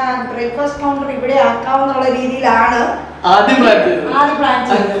പറഞ്ഞു കഴിഞ്ഞാൽ ബ്രേക്ക്ഫാസ്റ്റ് കൗണ്ടർ ഇവിടെ ആക്കാവുന്നുള്ള രീതിയിലാണ് ആദ്യം പ്ലാൻ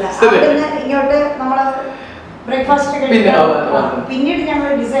ചെയ്തത്. അവിടുന്ന് ഇങ്ങോട്ട് നമ്മള് ബ്രേക്ക്ഫാസ്റ്റ് പിന്നീട് ഞങ്ങൾ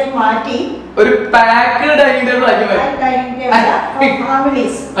ഡിസൈൻ മാറ്റി ഒരു പാക്ക്ഡ് ഡൈനിങ് ടേബിൾ ആക്കി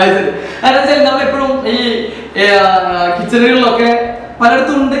ഫാമിലീസ്. നമ്മളെപ്പോഴും ഈ കിച്ചണുകളിലൊക്കെ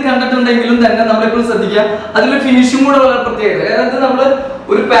പലയിടത്തും ഉണ്ട് കണ്ടിട്ടുണ്ടെങ്കിലും തന്നെ നമ്മളെപ്പോഴും ശ്രദ്ധിക്കുക അതിലൊരു ഫിനിഷും കൂടെ വളരെ പ്രത്യേകത. അതായത് നമ്മള്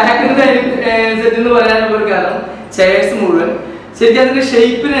ഒരു പാക്ക്ഡ് ഡൈനിങ് സെറ്റ് എന്ന് പറയാനുള്ള ഒരു കാരണം ചെയർസ് മുഴുവൻ ശരിക്കും അതിന്റെ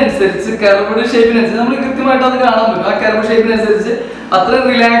ഷേപ്പിനനുസരിച്ച്, കർവ്ഡ് ഷേപ്പിനനുസരിച്ച് നമ്മൾ കൃത്യമായിട്ട് അത് കാണാൻ പറ്റും. ആ കർവ് ഷേപ്പിനനുസരിച്ച് അത്ര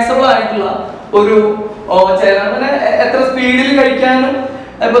റിലാക്സബിൾ ആയിട്ടുള്ള ഒരു ചെയർ. അങ്ങനെ എത്ര സ്പീഡിൽ കഴിക്കാനും,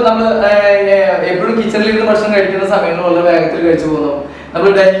 ഇപ്പൊ നമ്മള് എപ്പോഴും കിച്ചണിൽ ഇരുന്ന് ഭക്ഷണം കഴിക്കുന്ന സമയങ്ങൾ വളരെ വേഗത്തിൽ കഴിച്ചു പോകുന്നു. നമ്മൾ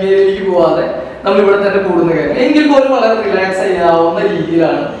ഡൈനിങ് ഏരിയയിലേക്ക് പോവാതെ നമ്മൾ ഇവിടെ തന്നെ കൂടുന്ന കാര്യം എങ്കിൽ പോലും വളരെ റിലാക്സ് ചെയ്യാവുന്ന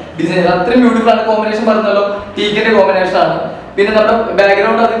രീതിയിലാണ് ഡിസൈൻ. അത്രയും ബ്യൂട്ടിഫുൾ ആണ്. കോമ്പിനേഷൻ പറഞ്ഞല്ലോ ടീക്കിന്റെ കോമ്പിനേഷൻ ആണ്. പിന്നെ നമ്മുടെ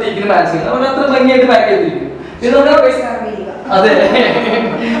ബാക്ക്ഗ്രൗണ്ട് അത് ടീക്കിന് മാച്ച് ചെയ്യുന്നത്. അവർ അത്ര ഭംഗിയായിട്ട് പാക്ക് ചെയ്തിരിക്കും. പിന്നെ അതെ,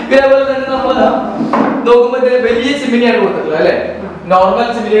 പിന്നെ അതുപോലെ തന്നെ നമ്മൾ നോക്കുമ്പോ വലിയ ചിമ്മിനിയാണ് കൊടുത്തിട്ടുള്ളത് അല്ലെ. നോർമൽ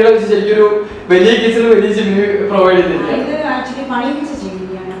ചിമ്മിനികളെ വെച്ച് ശരിക്കും ഒരു വലിയ കിച്ചൺ വലിയ ചിമ്മിനി പ്രൊവൈഡ് ചെയ്തിരിക്കുകയാണ്.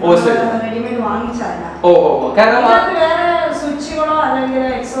 കാരണം സ്വിച്ചുകളോ അല്ലെങ്കിൽ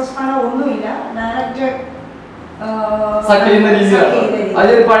എക്സോസ്റ്റ് ഫാനോ ഒന്നുമില്ല, ഡയറക്റ്റ്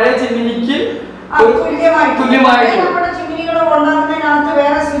അത് പഴയ ചിമ്മിനിക്ക് തുല്യമായിട്ട് നമ്മുടെ ചിമ്മിനികളോ ഉണ്ടാകുന്നതിനകത്ത്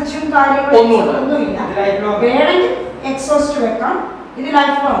വേറെ സ്വിച്ചും കാര്യങ്ങളും ഒന്നുമില്ല. വേണമെങ്കിൽ എക്സോസ്റ്റ് വെക്കാം. ഇത്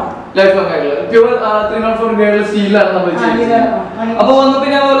ലൈഫ് ലോങ് പ്യൂർ 304 ഗ്രേഡ് സ്റ്റീലാണ് നമ്മൾ ചെയ്യുന്നത്. അപ്പൊ വന്നു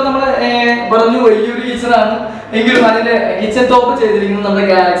പിന്നെ അതുപോലെ നമ്മള് പറഞ്ഞു വലിയൊരു കിച്ചൺ ആണ് എങ്കിലും അതിന്റെ കിച്ചൺ ടോപ്പ് ചെയ്തിരിക്കുന്നത് നമ്മുടെ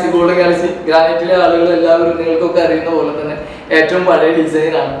ഗാലക്സി, ഗോൾഡ് ഗാലക്സി ഗ്രാനൈറ്റിലെ ആളുകൾ എല്ലാവരും നിങ്ങൾക്കൊക്കെ അറിയുന്ന പോലെ തന്നെ ഏറ്റവും പഴയ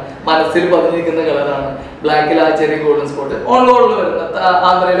ഡിസൈൻ ആണ്. മനസ്സിൽ പതിഞ്ഞിരിക്കുന്ന കളറാണ്. ബ്ലാക്കിൽ ആ ചെറിയ ഗോൾഡൻ സ്പോട്ട്. ഓൺ ഗോൾഡിൽ വരുന്ന,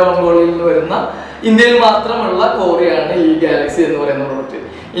 ആന്ധ്രയിലെ ഓൺ ഗോൾഡിൽ നിന്ന് വരുന്ന, ഇന്ത്യയിൽ മാത്രമുള്ള കോറിയാണ് ഈ ഗാലക്സി എന്ന് പറയുന്ന പ്രോഡക്റ്റ്.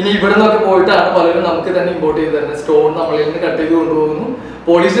 ഇനി ഇവിടെ നിന്നൊക്കെ പോയിട്ടാണ് പലരും നമുക്ക് തന്നെ ഇമ്പോർട്ട് ചെയ്ത് തരുന്നത്. സ്റ്റോൺ നമ്മളിൽ നിന്ന് കട്ട് ചെയ്ത് കൊണ്ടുപോകുന്നു.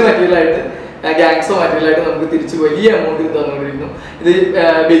 പോളിഷ് മെറ്റീരിയലായിട്ട്, ഗാങ്സോ മെറ്റീരിയലായിട്ട് നമുക്ക് തിരിച്ച് വലിയ എമൗണ്ട് തന്നുകൊണ്ടിരിക്കുന്നു. ഇത്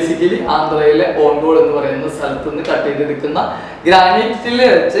ബേസിക്കലി ആന്ധ്രയിലെ ഓൺ ഗോൾഡ് എന്ന് പറയുന്ന സ്ഥലത്ത് നിന്ന് കട്ട് ചെയ്തെടുക്കുന്ന ഗ്രാനൈറ്റിൽ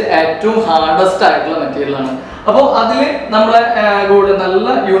വെച്ച് ഏറ്റവും ഹാർഡസ്റ്റ് ആയിട്ടുള്ള മെറ്റീരിയലാണ്. അപ്പോൾ അതിൽ നമ്മുടെ ഗോൾഡ് നല്ല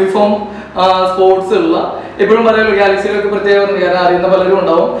യൂണിഫോം സ്പോർട്സ് ഉള്ള, എപ്പോഴും പറയുള്ളൂ ഗാലക്സിയിലൊക്കെ പ്രത്യേകം അറിയുന്ന പലരും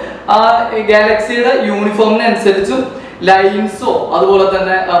ഉണ്ടാവും. ആ ഗാലക്സിയുടെ യൂണിഫോമിനനുസരിച്ചും ലൈൻസോ അതുപോലെ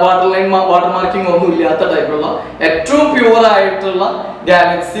തന്നെ വാട്ടർ മാർക്കിംഗ് ഒന്നും ഇല്ലാത്ത ടൈപ്പുള്ള ഏറ്റവും പ്യുവർ ആയിട്ടുള്ള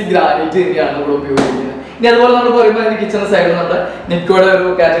ഗാലക്സി ഗ്രാനൈറ്റ് തന്നെയാണ് ഇവിടെ ഉപയോഗിക്കുന്നത്. ഇനി അതുപോലെ നമ്മൾ പറയുമ്പോൾ അതിന്റെ കിച്ചൺ സൈഡിൽ നമ്മുടെ നിക്കോയുടെ ഒരു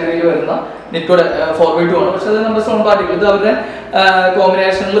കാറ്റഗറിയിൽ വരുന്ന നിക്കോയുടെ 4x2 ആണ്. പക്ഷെ അത് നമ്മുടെ സ്റ്റോൺ പാർട്ടികൾ, ഇത് അവരുടെ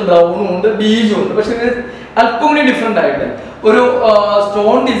കോമ്പിനേഷനിൽ ബ്രൗണും ഉണ്ട് ബീജും ഉണ്ട്. പക്ഷെ ഇത് അല്പം കൂടി ഡിഫറെന്റ് ആയിട്ട് ഒരു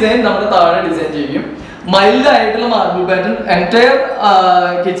സ്റ്റോൺ ഡിസൈൻ നമ്മുടെ താഴെ ഡിസൈൻ ചെയ്യും. മൈൽഡ് ആയിട്ടുള്ള മാർബിൾ പാറ്റേൺ എൻറ്റയർ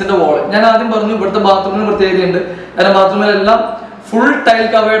കിച്ചന്റെ വാള്. ഞാൻ ആദ്യം പറഞ്ഞു ഇവിടുത്തെ ബാത്റൂമിന് പ്രത്യേകതയുണ്ട്. കാരണം ബാത്റൂമിലെല്ലാം ഫുൾ ടൈൽ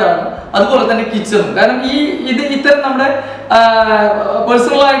കവേർഡ് ആണ്. അതുപോലെ തന്നെ കിച്ചണും. കാരണം ഇത്തരം നമ്മുടെ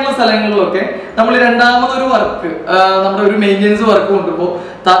പേഴ്സണൽ ആയിട്ടുള്ള സ്ഥലങ്ങളിലൊക്കെ നമ്മൾ രണ്ടാമതൊരു വർക്ക്, നമ്മുടെ ഒരു മെയിൻ്റെനൻസ് വർക്ക് കൊണ്ടുമ്പോൾ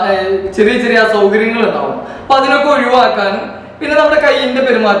ചെറിയ ചെറിയ അസൗകര്യങ്ങൾ ഉണ്ടാവും. അപ്പൊ അതിനൊക്കെ ഒഴിവാക്കാനും, പിന്നെ നമ്മുടെ കൈയിന്റെ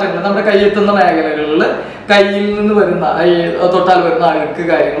പെരുമാറ്റങ്ങൾ, നമ്മുടെ കൈയെത്തുന്ന മേഖലകളിൽ കയ്യിൽ നിന്ന് വരുന്ന തൊട്ടാൽ വരുന്ന അഴുക്ക്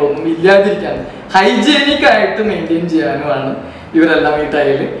കാര്യങ്ങളൊന്നും ഇല്ലാതിരിക്കാനും ഹൈജീനിക് ആയിട്ട് മെയിൻറ്റെയിൻ ചെയ്യാനുമാണ് ഇവരെല്ലാം ഈ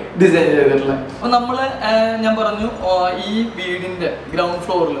ടൈല് ഡിസൈൻ ചെയ്തിട്ടുള്ളത്. അപ്പോൾ നമ്മൾ ഞാൻ പറഞ്ഞു ഈ വീടിൻ്റെ ഗ്രൗണ്ട്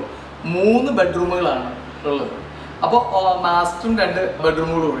ഫ്ലോറിൽ 3 ബെഡ്റൂമുകളാണ് ഉള്ളത്. അപ്പോൾ മാസ്റ്ററും 2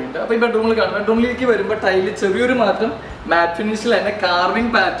 ബെഡ്റൂമുകൾ കൂടിയുണ്ട്. അപ്പോൾ ഈ ബെഡ്റൂമിലേക്ക് വരുമ്പോൾ ടൈല് ചെറിയൊരു മാറ്റം, മാറ്റ് ഫിനിഷിൽ തന്നെ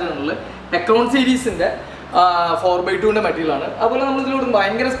കാർവിംഗ് പാറ്റേണിൽ എക്രോൺ സീരീസിൻ്റെ 4x2 മെറ്റീരിയലാണ്. അതുപോലെ നമ്മൾ ഇതിലൂടെ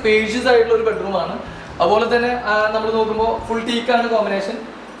ഭയങ്കര സ്പേഷ്യസ് ആയിട്ടുള്ള ഒരു ബെഡ്റൂമാണ്. അതുപോലെ തന്നെ നമ്മൾ നോക്കുമ്പോൾ ഫുൾ ടീക്കാണ് കോമ്പിനേഷൻ.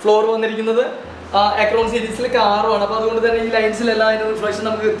 ഫ്ലോർ വന്നിരിക്കുന്നത് എക്രോൺ സീരീസിൽ കാറുമാണ്. അപ്പോൾ അതുകൊണ്ട് തന്നെ ഈ ലൈൻസിലെല്ലാം അതിൻ്റെ റിഫ്ലക്ഷൻ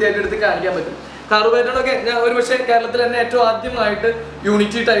നമുക്ക് കൃത്യമായിട്ട് എടുത്ത് കാണിക്കാൻ പറ്റും. കാറ് പാറ്റേണൊക്കെ ഒരു പക്ഷേ കേരളത്തിൽ തന്നെ ഏറ്റവും ആദ്യമായിട്ട്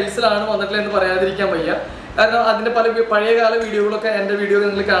യൂണിറ്റി ടൈൽസിലാണ് വന്നിട്ടുള്ളത് എന്ന് പറയാതിരിക്കാൻ വയ്യ. കാരണം അതിൻ്റെ പല പഴയകാല വീഡിയോകളൊക്കെ എൻ്റെ വീഡിയോ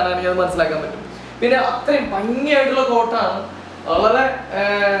നിങ്ങൾ കാണുകയാണെങ്കിൽ അത് മനസ്സിലാക്കാൻ പറ്റും. പിന്നെ അത്രയും ഭംഗിയായിട്ടുള്ള കോട്ടാണ്, വളരെ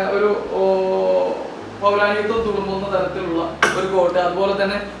ഒരു പൗരാണികത്വം തുളുമ്പുന്ന തരത്തിലുള്ള ഒരു കോട്ട്. അതുപോലെ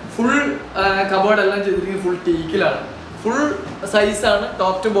തന്നെ ഫുൾ കബോർഡ് എല്ലാം ചെയ്തിരിക്കുന്നത് ഫുൾ ടീക്കിലാണ്, ഫുൾ സൈസാണ്,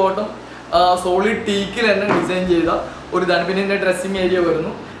 ടോപ്പ് ടു ബോട്ടം സോളിഡ് ടീക്കിൽ തന്നെ ഡിസൈൻ ചെയ്ത ഒരു ഇതാണ്. പിന്നെ ഇതിൻ്റെ ഡ്രസ്സിങ് ഏരിയ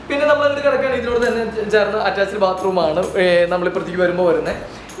വരുന്നു. പിന്നെ നമ്മളിവിടെ കിടക്കുകയാണ്, ഇതിനോട് തന്നെ ചേർന്ന് അറ്റാച്ച്ഡ് ബാത്റൂമാണ് നമ്മളിപ്പുറത്തേക്ക് വരുമ്പോൾ വരുന്നത്.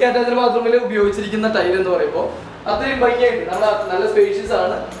 ഈ അറ്റാച്ച്ഡ് ബാത്റൂമിൽ ഉപയോഗിച്ചിരിക്കുന്ന ടൈൽ എന്ന് പറയുമ്പോൾ അത്രയും ഭംഗിയായിട്ട് നല്ല സ്പേഷ്യസ്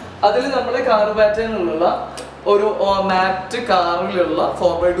ആണ്. അതിൽ നമ്മൾ കാർ പാറ്റേണിലുള്ള ഒരു മാറ്റ് കാറിലുള്ള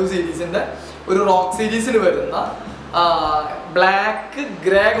 4x2 സീരീസിൻ്റെ ഒരു റോക്ക് സീരീസിൽ വരുന്ന ബ്ലാക്ക്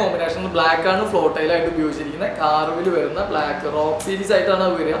ഗ്രേ കോമ്പിനേഷൻ. ബ്ലാക്ക് ആണ് ഫ്ലോർ ടൈലായിട്ട് ഉപയോഗിച്ചിരിക്കുന്നത്. കാർവിൽ വരുന്ന ബ്ലാക്ക് റോക്ക് സീരീസ് ആയിട്ടാണ്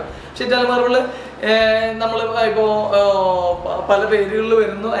അത് വരിക. പക്ഷേ ഇറ്റാലിയൻ നമ്മൾ ഇപ്പോൾ പല പേരുകളിൽ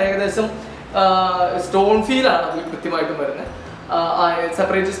വരുന്നു. ഏകദേശം സ്റ്റോൺ ഫീലാണ് അതിൽ കൃത്യമായിട്ടും വരുന്നത്.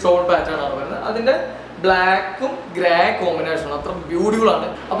 സെപ്പറേറ്റ് സ്റ്റോൺ പാറ്റേൺ ആണ് വരുന്നത്. അതിൻ്റെ ബ്ലാക്കും ഗ്രേ കോമ്പിനേഷനും അത്ര ബ്യൂട്ടിഫുൾ ആണ്.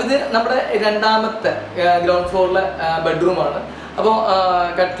 അപ്പോൾ ഇത് നമ്മുടെ രണ്ടാമത്തെ ഗ്രൗണ്ട് ഫ്ലോറിലെ ബെഡ്റൂമാണ്. അപ്പോൾ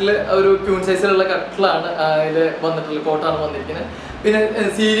കട്ടില് ഒരു ക്യൂൺ സൈസിലുള്ള കട്ടിലാണ് ഇതിൽ വന്നിട്ടുള്ളത്, കോട്ടാണ് വന്നിരിക്കുന്നത്. പിന്നെ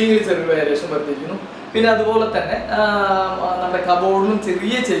സീലിംഗിൽ ചെറിയൊരു വേരിയേഷൻ വരുത്തിയിരിക്കുന്നു. പിന്നെ അതുപോലെ തന്നെ നമ്മുടെ കബോർഡിലും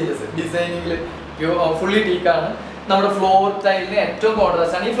ചെറിയ ചേഞ്ചസ്, ഡിസൈനിങ്ങിൽ ഫുള്ളി ടീക്കാണ്. നമ്മുടെ ഫ്ലോർ ടൈലിന് ഏറ്റവും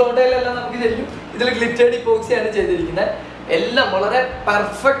കോൺട്രാസ്റ്റ് ആണ്. ഈ ഫ്ലോർ ടൈലെല്ലാം നമുക്ക് ശരിക്കും ഇതിൽ ഗ്ലിറ്റേർഡ് ഇപ്പോക്സിയാണ് ചെയ്തിരിക്കുന്നത്. എല്ലാം വളരെ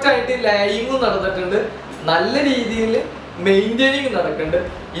പെർഫെക്റ്റ് ആയിട്ട് ലൈമും നടന്നിട്ടുണ്ട്, നല്ല രീതിയിൽ മെയിൻറ്റെയിനിങ് നടക്കുന്നുണ്ട്.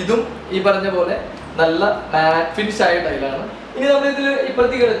 ഇതും ഈ പറഞ്ഞ പോലെ നല്ല മാറ്റ് ഫിനിഷ് ആയ ടൈലാണ്. ഇനി നമ്മൾ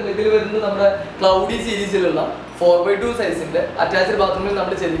ഇപ്പോഴത്തെ കിടക്കുന്നത് ഇതിൽ വരുന്നത് നമ്മുടെ ക്ലൗഡി സീരീസിലുള്ള 4x2 സൈസിന്റെ അറ്റാച്ച്ഡ് ബാത്റൂമിൽ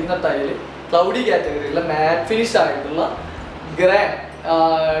നമ്മൾ ചെയ്തിരിക്കുന്ന ടൈല് ക്ലൗഡി കാറ്റഗറിയിലുള്ള മാറ്റ് ഫിനിഷ് ആയിട്ടുള്ള grey,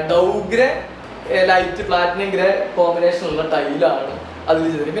 ഡൗ grey, light platinum grey കോമ്പിനേഷനുള്ള ടൈലാണ് അതിൽ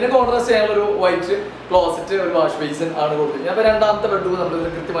ചെയ്തിരിക്കുന്നത്. പിന്നെ കോൺട്രാസ്റ്റ് ചെയ്യാനുള്ള ഒരു വൈറ്റ് ക്ലോസറ്റ്, ഒരു വാഷ് ബേസിൻ ആണ് കൊടുത്തിരിക്കുന്നത്. അപ്പോൾ രണ്ടാമത്തെ ബെഡ്റൂം നമ്മൾ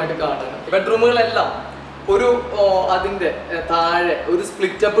ഇതിൽ കൃത്യമായിട്ട് കാണുന്നത്. ബെഡ്റൂമുകളെല്ലാം ഒരു അതിൻ്റെ താഴെ ഒരു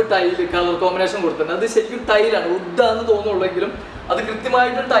split up tile colour combination കൊടുത്തിട്ടുണ്ട്. അത് ശരിക്കും ടൈലാണ്, വുഡാന്ന് തോന്നുള്ളെങ്കിലും അത്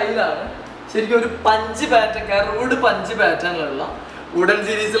കൃത്യമായിട്ടും ടൈലാണ്. ശരിക്കും ഒരു punch pattern, curved punch പാറ്റേണിലുള്ള wooden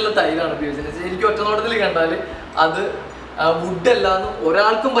സീരീസിലുള്ള ടൈലാണ് ഉപയോഗിച്ചത്. ശരിക്കും ഒറ്റനോട്ടത്തിൽ കണ്ടാൽ അത് വുഡല്ലാന്ന്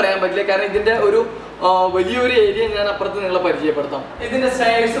ഒരാൾക്കും പറയാൻ പറ്റില്ല. കാരണം ഇതിൻ്റെ ഒരു വലിയൊരു ഏരിയ ഞാൻ അപ്പുറത്ത് നിങ്ങളെ പരിചയപ്പെടുത്താം. ഇതിന്റെ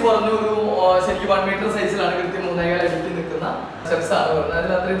സ്റ്റെയർസ് പറഞ്ഞു ഒരു ശരിക്കും 1 മീറ്റർ സൈസിലാണ്, കൃത്യം 3.5 അടിക്ക് നിൽക്കുന്ന സ്റ്റെപ്സ് ആണ് വരുന്നത്.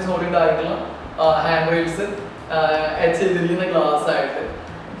 അതിൽ അത്രയും സോളിഡ് ആയിട്ടുള്ള ഹാൻഡ് റെയിൽസ് ചെയ്തിരിക്കുന്ന ഗ്ലാസ് ആയിട്ട്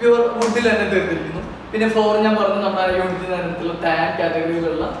പ്യൂർ വുഡിൽ തന്നെ തീർത്തിരിക്കുന്നു. പിന്നെ ഫ്ലോർ ഞാൻ പറഞ്ഞു നമ്മുടെ യൂണിറ്റിന് തരത്തിലുള്ള ടാൻ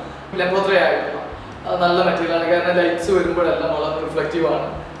കാറ്റഗറിയിലുള്ള ലംബോത്രയായിട്ടുള്ള നല്ല മെറ്റീരിയലാണ്. കാരണം ലൈറ്റ്സ് വരുമ്പോഴെല്ലാം വളരെ റിഫ്ലക്റ്റീവ് ആണ്.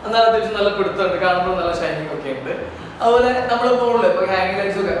 എന്നാൽ അത്യാവശ്യം നല്ല പിടുത്തമുണ്ട്, കാണുമ്പോൾ നല്ല ഷൈനിങ് ഒക്കെ ഉണ്ട്. അതുപോലെ നമ്മൾ മുകളിൽ ഇപ്പൊ ഹാങ്ങിങ്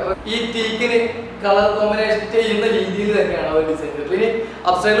ലൈറ്റ്സ് ഒക്കെ ഈ ടീക്കിന് കളർ കോമ്പിനേഷൻ ചെയ്യുന്ന രീതിയിൽ തന്നെയാണ് അവർ ഡിസൈൻ ചെയ്തത്. ഇനി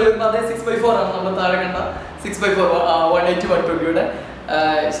അപ്സ്റ്റൈലിൽ വരുമ്പോൾ അതേ 6x4 ആണ് നമ്മൾ താഴെ കണ്ട 6x4 180 120യുടെ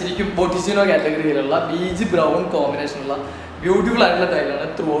ശരിക്കും ബോട്ടിസിനോ കാറ്റഗറിയിലുള്ള ബീജ് ബ്രൗൺ കോമ്പിനേഷനുള്ള ബ്യൂട്ടിഫുൾ ആയിട്ടുള്ള ടൈലാണ്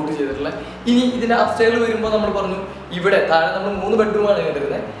ത്രൂ ഔട്ട് ചെയ്തിട്ടുള്ളത്. ഇനി ഇതിന്റെ അപ്സ്റ്റൈലിൽ വരുമ്പോൾ നമ്മൾ പറഞ്ഞു ഇവിടെ താഴെ നമ്മൾ 3 ബെഡ്റൂമാണ്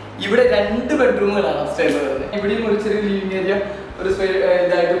കണ്ടിരുന്നത്. ഇവിടെ 2 ബെഡ്റൂമുകളാണ് അപ്സ്റ്റൈലിൽ വരുന്നത്. ഇവിടെയും ഒരു ചെറിയ ലിവിംഗ് ഏരിയ ഒരു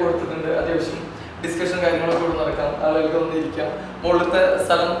ഇതായിട്ട് കൊടുത്തിട്ടുണ്ട്. അത്യാവശ്യം ഡിസ്കഷൻ കാര്യങ്ങളൊക്കെ ഇവിടെ നടക്കാം, ആളുകൾക്ക് വന്ന് ഇരിക്കാം. മുകളിലത്തെ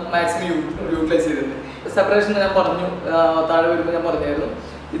സ്ഥലം മാക്സിമം യൂട്ടിലൈസ് ചെയ്തിട്ടുണ്ട്. സെപ്പറേഷൻ ഞാൻ പറഞ്ഞു, താഴെ വരുമ്പോൾ ഞാൻ പറഞ്ഞായിരുന്നു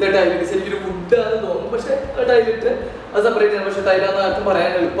ഇത് ടൈലിട്ട് ശരിക്കും ഒരു വുഡ് ആണെന്ന് തോന്നും, പക്ഷെ ടൈലിട്ട് അത് സെപ്പറേറ്റ് ചെയ്യണം. പക്ഷെ ടൈലാന്ന് ആർക്കും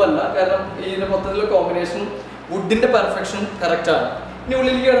പറയാൻ എളുപ്പമല്ല, കാരണം ഇതിന്റെ മൊത്തത്തിലുള്ള കോമ്പിനേഷനും വുഡിന്റെ പെർഫെക്ഷനും കറക്റ്റ് ആണ്. ഇനി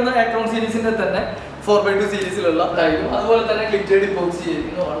ഉള്ളിലേക്ക് കിടന്ന എക്രോൺ സീരീസിന്റെ തന്നെ 4x2 സീരീസിലുള്ള ടൈലും അതുപോലെ തന്നെ ഗ്ലിറ്റേർഡ് ഇപ്പോക്സി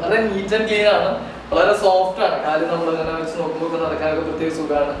ചെയ്തിരിക്കുന്നു. വളരെ നീറ്റ് ആൻഡ് ക്ലീൻ ആണ്, വളരെ സോഫ്റ്റ് ആണ്. കാര്യം നമ്മൾ ഇങ്ങനെ വെച്ച് നോക്കുമ്പോൾ നടക്കാനൊക്കെ പ്രത്യേക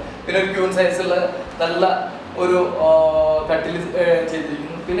സുഖമാണ്. പിന്നെ ഒരു ക്യൂൺ സൈസുള്ള നല്ല ഒരു കട്ടിൽ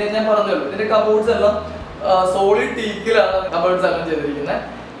ചെയ്തിരിക്കുന്നു. പിന്നെ ഞാൻ പറഞ്ഞല്ലോ ഇതിന്റെ കബോർഡ്സ് എല്ലാം സോളിഡ് ടീക്കിലാണ് കബോർഡ്സ് എല്ലാം ചെയ്തിരിക്കുന്നത്.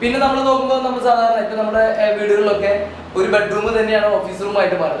 പിന്നെ നമ്മൾ നോക്കുമ്പോൾ നമ്മൾ സാധാരണ ഇപ്പൊ നമ്മുടെ വീടുകളിലൊക്കെ ഒരു ബെഡ്റൂം തന്നെയാണ് ഓഫീസ് റൂം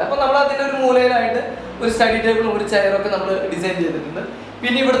ആയിട്ട് മാറുന്നത്. അപ്പൊ നമ്മൾ അതിന്റെ ഒരു മൂലയിലായിട്ട് ഒരു സ്റ്റഡി ടേബിളും ഒരു ചെയറൊക്കെ നമ്മൾ ഡിസൈൻ ചെയ്തിട്ടുണ്ട്.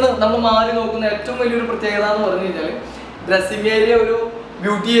 പിന്നെ ഇവിടുന്ന് നമ്മൾ മാറി നോക്കുന്ന ഏറ്റവും വലിയൊരു പ്രത്യേകത എന്ന് പറഞ്ഞു കഴിഞ്ഞാൽ ഡ്രസ്സിംഗ് ഏരിയ ഒരു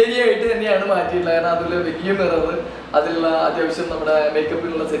ബ്യൂട്ടി ഏരിയ ആയിട്ട് തന്നെയാണ് മാറ്റിയിട്ടുള്ളത്. കാരണം അതിൽ വലിയ മിറർ, അതിലുള്ള അത്യാവശ്യം നമ്മുടെ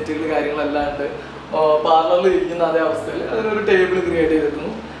മേക്കപ്പിലുള്ള സെറ്റുകൾ കാര്യങ്ങളെല്ലാം ഉണ്ട്. പാർലറിൽ ഇരിക്കുന്ന അതേ അവസ്ഥയിൽ അതിനൊരു ടേബിൾ ക്രിയേറ്റ്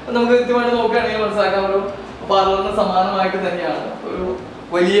ചെയ്തിരുന്നു. നമുക്ക് കൃത്യമായിട്ട് നോക്കുകയാണെങ്കിൽ മനസ്സിലാക്കാൻ ഒരു പാർലറിന് സമാനമായിട്ട് തന്നെയാണ് ഒരു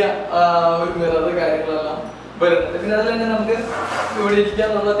വലിയ ഒരു മിറർ കാര്യങ്ങളെല്ലാം വരുന്നത്. പിന്നെ അതിൽ തന്നെ നമുക്ക് ഇവിടെ ഇരിക്കാൻ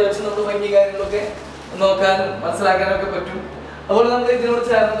നമ്മൾ അത്യാവശ്യം നമ്മൾ ഭംഗി കാര്യങ്ങളൊക്കെ നോക്കാനും മനസ്സിലാക്കാനും ഒക്കെ പറ്റും. അതുപോലെ നമുക്ക് ഇതിനോട്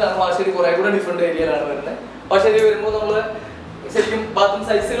ചേർന്നിട്ടാണ് വാശേരി കുറെ കൂടെ ഡിഫറെന്റ് ഏരിയയിലാണ് വരുന്നത്. വാശേരി വരുമ്പോൾ നമ്മൾ ശരിക്കും ബാത്റൂം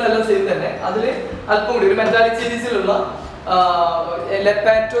സൈസുകളെല്ലാം സെയിം തന്നെ, അതിൽ അല്പം കൂടി ഒരു മെറ്റാലിക് സീരീസിലുള്ള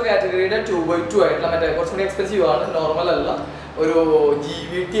ലെപ്പാറ്റോ കാറ്റഗറിയുടെ 2x2 ആയിട്ടുള്ള മറ്റേ കുറച്ചും കൂടി എക്സ്പെൻസീവ് ആണ്, നോർമൽ അല്ല, ഒരു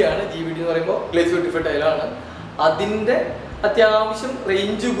GVT ആണ്. GVT എന്ന് പറയുമ്പോൾ ഗ്ലേസ് ബ്യൂട്ടിഫൈഡ് ടൈലാണ്. അതിന്റെ അത്യാവശ്യം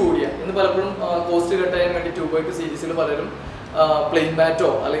റേഞ്ച് കൂടിയ ഇന്ന് പലപ്പോഴും കോസ്റ്റ് കട്ട് ചെയ്യാൻ വേണ്ടി 2x2 സീരീസിൽ പലരും പ്ലെയിൻ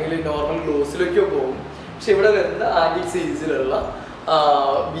മാറ്റോ അല്ലെങ്കിൽ നോർമൽ ഗ്ലോസിലേക്കോ പോകും. പക്ഷെ ഇവിടെ വരുന്നത് ആന്റിക് സീരീസിലുള്ള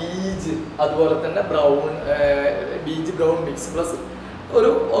ബീജ്, അതുപോലെ തന്നെ ബീജ് ബ്രൗൺ മിക്സ് പ്ലസ് ഒരു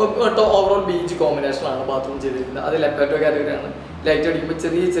ഓവറോൾ ബീജ് കോമ്പിനേഷനാണ് ബാത്റൂം ചെയ്തിരിക്കുന്നത്. അത് ലെപ്പാറ്റോ കാറ്റഗറിയാണ്. ലൈറ്റ് അടിക്കുമ്പോൾ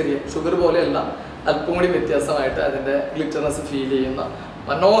ചെറിയ ചെറിയ ഷുഗർ പോലെയല്ല, അല്പം കൂടി വ്യത്യാസമായിട്ട് അതിന്റെ ഗ്ലിറ്റർനെസ് ഫീൽ ചെയ്യുന്ന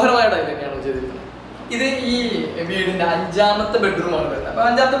മനോഹരമായ ടൈൽ തന്നെയാണ് ചെയ്തിരിക്കുന്നത്. ഇത് ഈ വീടിന്റെ 5ാമത്തെ ബെഡ്റൂമാണ് വരുന്നത്. അപ്പൊ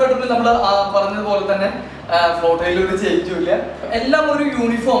 5ാമത്തെ ബെഡ്റൂമിൽ നമ്മൾ പറഞ്ഞതുപോലെ തന്നെ ഫ്ലോർ ടൈൽ ഒരു ചേഞ്ചും ഇല്ല, എല്ലാം ഒരു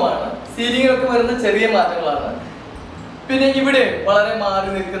യൂണിഫോം ആണ്. സീലിംഗിലൊക്കെ വരുന്ന ചെറിയ മാറ്റങ്ങളാണ്. പിന്നെ ഇവിടെ വളരെ മാറി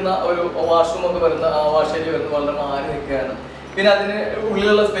നിൽക്കുന്ന ഒരു വാഷ്റൂം ഒക്കെ വരുന്ന വാഷ് ഏരിയ വരുന്നത് വളരെ മാറി നിൽക്കുകയാണ്. പിന്നെ അതിന്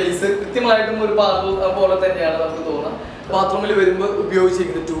ഉള്ളിലുള്ള സ്പേസ് കൃത്യമായിട്ടും ഒരു പാർലർ പോലെ തന്നെയാണ് നമുക്ക് തോന്നുന്നത്. ബാത്റൂമിൽ വരുമ്പോൾ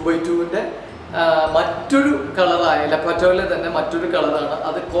ഉപയോഗിച്ചിരിക്കുന്നത് 2x2ന്റെ മറ്റൊരു കളറായ ലെപ്പാറ്റോയിലെ തന്നെ മറ്റൊരു കളറാണ്.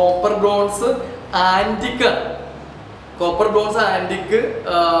 അത് കോപ്പർ ബ്രോൺസ് ആന്റിക് ആണ്. കോപ്പർ ബ്രോൺസ് ആന്റിക്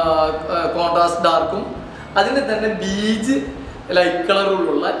കോൺട്രാസ്റ്റ് ഡാർക്കും അതിന് തന്നെ ബീജ് ലൈറ്റ്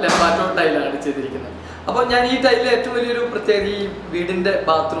കളറുള്ള ലെപ്പാറ്റോ ടൈലാണ് ചെയ്തിരിക്കുന്നത്. അപ്പോൾ ഞാൻ ഈ ടൈലിൽ ഏറ്റവും വലിയൊരു പ്രത്യേകത ഈ വീടിന്റെ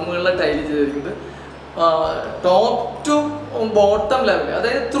ബാത്റൂമുകളിലെ ടൈല് ചെയ്തിരിക്കുന്നത് ടോപ്പ് ടു ബോട്ടം ലെവൽ,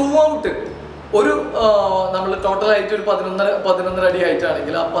 അതായത് ത്രൂ ഔട്ട് ഒരു നമ്മൾ ടോട്ടൽ ഹൈറ്റ് ഒരു 11 അടി ഹൈറ്റ്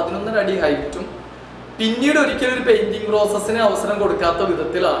ആണെങ്കിൽ ആ 11 അടി ഹൈറ്റും പിന്നീട് ഒരിക്കലും ഒരു പെയിന്റിങ് പ്രോസസ്സിന് അവസരം കൊടുക്കാത്ത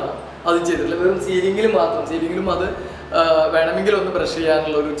വിധത്തിലാണ് അത് ചെയ്തിട്ടുള്ളത്. വെറും സീലിംഗിലും അത് വേണമെങ്കിൽ ഒന്ന് ബ്രഷ്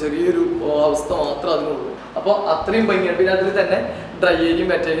ചെയ്യാനുള്ള ഒരു ചെറിയൊരു അവസ്ഥ മാത്രമേ അതിനുള്ളൂ. അപ്പോൾ അത്രയും ഭംഗിയാണ്. പിന്നെ അതിൽ തന്നെ ഡ്രൈ ഏരിയയും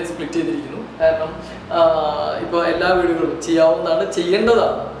വെറ്റ് ഏരിയയും സ്പ്ലിറ്റ് ചെയ്തിരിക്കുന്നു. കാരണം ഇപ്പോൾ എല്ലാ വീടുകളും ചെയ്യാവുന്നതാണ്,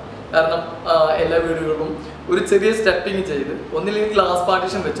 ചെയ്യേണ്ടതാണ്. കാരണം എല്ലാ വീടുകളിലും ഒരു ചെറിയ സ്റ്റെപ്പിങ് ചെയ്ത് ഒന്നില്ലെങ്കിൽ ഗ്ലാസ്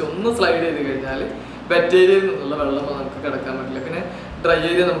പാർട്ടീഷൻ വെച്ച് ഒന്ന് സ്ലൈഡ് ചെയ്ത് കഴിഞ്ഞാൽ വെറ്റ് ഏരിയയിൽ നിന്നുള്ള വെള്ളം നമുക്ക് കിടക്കാൻ പറ്റില്ല. പിന്നെ ഡ്രൈ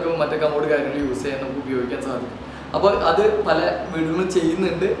ഏരിയ നമുക്ക് മറ്റേ കമോഡ് കാര്യങ്ങൾ യൂസ് ചെയ്യാൻ നമുക്ക് ഉപയോഗിക്കാൻ സാധിക്കും. അപ്പോൾ അത് പല വീടുകളും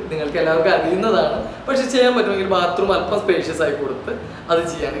ചെയ്യുന്നുണ്ട്, നിങ്ങൾക്ക് എല്ലാവർക്കും അറിയുന്നതാണ്. പക്ഷെ ചെയ്യാൻ പറ്റുമെങ്കിൽ ബാത്റൂം അല്പം സ്പേഷ്യസ് ആയി കൊടുത്ത് അത്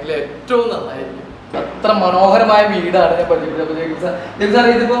ചെയ്യുകയാണെങ്കിൽ ഏറ്റവും നന്നായിരിക്കും. അത്ര മനോഹരമായ വീടാണ് ഞാൻ പരിചയപ്പെട്ടത്. സാർ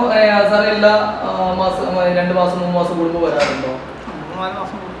ഇതിപ്പോ സാർ എല്ലാ മാസം 2 മാസം 3 മാസം കൂടുമ്പോൾ വരാറുണ്ടോ?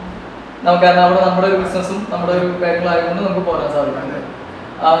 നമുക്ക് കാരണം അവിടെ നമ്മുടെ ഒരു ബിസിനസ്സും നമ്മുടെ ഒരു കാര്യങ്ങളായതുകൊണ്ട് നമുക്ക് പോരാൻ സാധിക്കുന്നത്.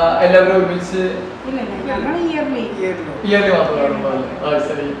 എല്ലാവരും ഒരുമിച്ച് ഇയർലി മാത്രമേ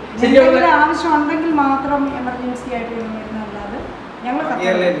ആവശ്യം ഉണ്ടെങ്കിൽ മാത്രം എമർജൻസി ആയിട്ട് വരുന്നല്ലാതെ ഞങ്ങൾ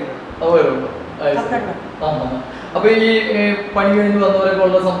വരുള്ളൂ. അപ്പൊ ഈ പണി കഴിഞ്ഞ് വന്നവരൊക്കെ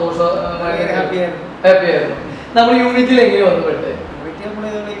ഉള്ള സന്തോഷം ഹാപ്പി ആയിരുന്നു. നമ്മൾ യൂണിറ്റിൽ എങ്ങനെ വന്നു പെട്ടേ?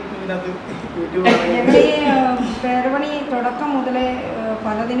 പേരപണി തുടക്കം മുതലേ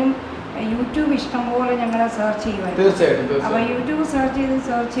പലതിനും യൂട്യൂബ് ഇഷ്ടംപോലെ ഞങ്ങൾ സെർച്ച് ചെയ്യുമായിരുന്നു. അപ്പൊ യൂട്യൂബ് സെർച്ച്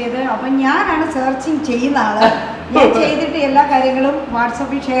ചെയ്ത് അപ്പൊ ഞാനാണ് സെർച്ചിങ് ചെയ്യുന്ന ആള്. ഞാൻ ചെയ്തിട്ട് എല്ലാ കാര്യങ്ങളും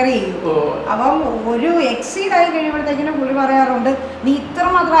വാട്സപ്പിൽ ഷെയർ ചെയ്യും. അപ്പം ഒരു എക്സീഡ് ആയി കഴിയുമ്പോഴത്തേക്കിനും പുള്ളി പറയാറുണ്ട്, നീ ഇത്ര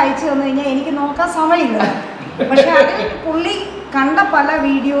മാത്രം അയച്ചു തന്നു കഴിഞ്ഞാൽ എനിക്ക് നോക്കാൻ സമയമില്ല. പക്ഷെ അതിൽ പുള്ളി കണ്ട പല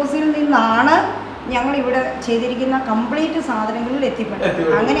വീഡിയോസിൽ നിന്നാണ് ഞങ്ങൾ ഇവിടെ ചെയ്തിരിക്കുന്ന കംപ്ലീറ്റ് സാധനങ്ങളിൽ എത്തിപ്പെട്ടത്.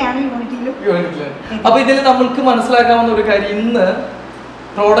 അങ്ങനെയാണ് യൂണിറ്റിയിലും. അപ്പൊ ഇതിൽ നമ്മൾക്ക് മനസ്സിലാക്കാവുന്ന ഒരു കാര്യം, ഇന്ന്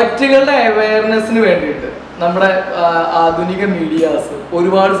പ്രോഡക്റ്റുകളുടെ അവയർനെസ്സിന് വേണ്ടിയിട്ട് നമ്മുടെ ആധുനിക മീഡിയാസ്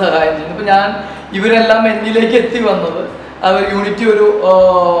ഒരുപാട് സഹായം ചെയ്യുന്നു. ഇപ്പൊ ഞാൻ ഇവരെല്ലാം എന്നിലേക്ക് എത്തി വന്നത് അവർ യൂണിറ്റി ഒരു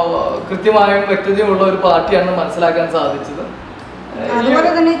കൃത്യമായും വ്യക്തതയുമുള്ള ഒരു പാർട്ടിയാണെന്ന് മനസ്സിലാക്കാൻ സാധിച്ചത്. അതുപോലെ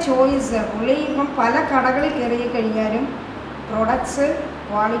തന്നെ ചോയ്സ്, പുള്ളി ഇപ്പം പല കടകളിൽ കയറി കഴിഞ്ഞാലും പ്രൊഡക്ട്സ്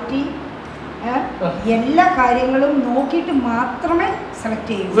ക്വാളിറ്റി എല്ലാ കാര്യങ്ങളും നോക്കിയിട്ട് മാത്രമേ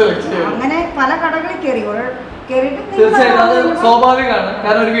സെലക്ട് ചെയ്യൂ. അങ്ങനെ പല കടകളിൽ തീർച്ചയായിട്ടും അത് സ്വാഭാവികമാണ്.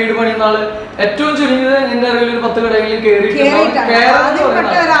 കാരണം ഒരു വീട് പണിയുന്ന ആള് ഏറ്റവും ചുരുങ്ങിയത് എന്റെ അറിവിൽ ഒരു 10 കടകളിൽ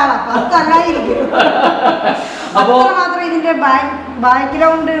അപ്പോ ഇതിന്റെ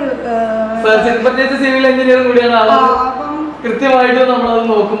ബാക്ക്ഗ്രൗണ്ട് പ്രത്യേകിച്ച് സിവിൽ എഞ്ചിനീയറും കൂടിയാണ് ആള്. കൃത്യമായിട്ട് നമ്മളത്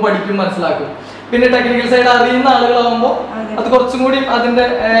നോക്കും, പഠിക്കും, മനസ്സിലാക്കും. പിന്നെ ടെക്നിക്കൽ സൈഡ് അറിയുന്ന ആളുകളാകുമ്പോൾ അത് കുറച്ചും കൂടി അതിന്റെ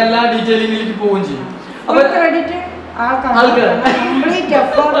എല്ലാ ഡീറ്റെയിലിംഗിലേക്ക് പോവുകയും ചെയ്യും. അപ്പൊ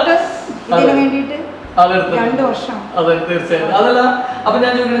അതെ തീർച്ചയായിട്ടും. അതല്ല, അപ്പൊ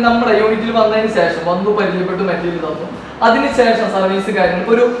ഞാൻ ചോദിക്കുന്നത് നമ്മുടെ യൂണിറ്റിൽ വന്നതിന് ശേഷം വന്നു പരിചയപ്പെട്ട് മെറ്റീരിയൽ തന്നു, അതിനുശേഷം സർവീസ് കാര്യങ്ങൾ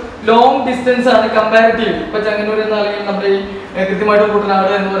ഒരു ലോങ് ഡിസ്റ്റൻസ് ആണ് കമ്പാരിറ്റീവ്. ഇപ്പൊ ചെങ്ങന്നൂർ അല്ലെങ്കിൽ നമ്മുടെ ഈ കൃത്യമായിട്ട്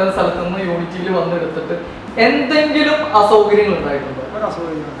കുട്ടനാട് എന്ന് പറയുന്ന സ്ഥലത്ത് നിന്ന് യൂണിറ്റിയിൽ വന്നെടുത്തിട്ട് എന്തെങ്കിലും അസൗകര്യങ്ങൾ ഉണ്ടായിട്ടുണ്ടോ?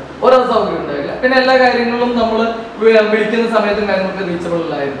 ഒരസൗകര്യം ഉണ്ടായില്ല. പിന്നെ എല്ലാ കാര്യങ്ങളും നമ്മൾ വിളിക്കുന്ന സമയത്തും കാര്യങ്ങളൊക്കെ റീച്ചബിൾ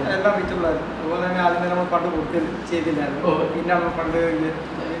അല്ലായിരുന്നു. എല്ലാം റീച്ചബിൾ ആയിരുന്നു. അതുപോലെ തന്നെ ആദ്യം നമ്മൾ ഫണ്ട് കൊടുക്കൽ ചെയ്തില്ലായിരുന്നു. പിന്നെ നമ്മൾ ഫണ്ട്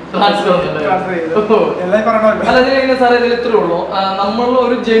അല്ല സാറേ ഇതിൽ ഇത്രേ ഉള്ളൂ, നമ്മൾ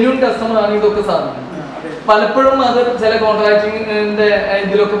ഒരു ജെന്യൂൻ കസ്റ്റമർ ആണ് ഇതൊക്കെ സാധനം. പലപ്പോഴും അത് ചില കോൺട്രാക്ടിങ്ങിന്റെ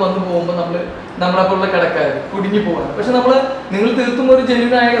ഇതിലൊക്കെ വന്നു പോകുമ്പോൾ നമ്മളെ പോലുള്ള കടക്കാർ കുടുങ്ങി പോവാണ്. പക്ഷെ നിങ്ങൾ തീർത്തും ഒരു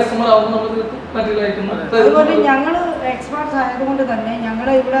ജെന്യൂൻ ആയ കസ്റ്റമർ ആവുമ്പോൾ നമ്മൾ തീർത്തും അതുപോലെ ഞങ്ങൾ എക്സ്പേർട്സ് ആയതുകൊണ്ട് തന്നെ ഞങ്ങൾ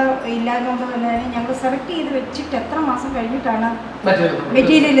ഇവിടെ ഇല്ലാത്തതുകൊണ്ട് തന്നെ ഞങ്ങൾ സെലക്ട് ചെയ്ത് വെച്ചിട്ട് എത്ര മാസം കഴിഞ്ഞിട്ടാണ്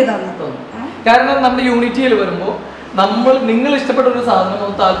മെറ്റീരിയൽ തന്നത്. കാരണം നമ്മുടെ യൂണിറ്റിയിൽ വരുമ്പോൾ നിങ്ങൾ ഇഷ്ടപ്പെട്ട ഒരു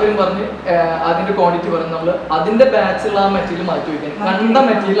സാധനം താല്പര്യം പറഞ്ഞ് അതിന്റെ ക്വാണ്ടിറ്റി പറഞ്ഞ് നമ്മൾ അതിന്റെ ബാച്ചിലുള്ള ആ മെറ്റീരിയൽ മാറ്റി വയ്ക്കുന്നത്, കണ്ട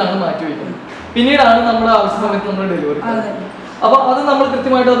മെറ്റീരിയൽ ആണ് മാറ്റി വയ്ക്കുന്നത്. പിന്നീടാണ് നമ്മുടെ ആവശ്യ സമയത്ത് നമ്മൾ ഡെലിവറി. അപ്പൊ അത് നമ്മൾ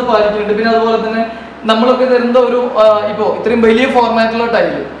കൃത്യമായിട്ട് അത് പാലിക്കുന്നുണ്ട്. പിന്നെ അതുപോലെ തന്നെ നമ്മളൊക്കെ തരുന്ന ഒരു ഇപ്പോ ഇത്രയും വലിയ ഫോർമാറ്റിലുള്ള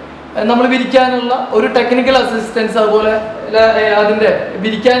ടൈല് നമ്മൾ വിരിക്കാനുള്ള ഒരു ടെക്നിക്കൽ അസിസ്റ്റൻസ്, അതുപോലെ അതിന്റെ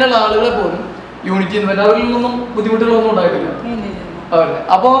വിരിക്കാനുള്ള ആളുകളെ പോലും യൂണിറ്റിയിൽ നിന്ന് അവരിൽ നിന്നും ബുദ്ധിമുട്ടുകളൊന്നും ഉണ്ടായിട്ടില്ല.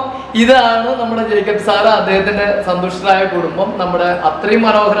 അപ്പോ ഇതാണ് നമ്മുടെ ജേക്കബ് സാറ്, അദ്ദേഹത്തിന്റെ സന്തുഷ്ടരായ കുടുംബം, നമ്മുടെ അത്രയും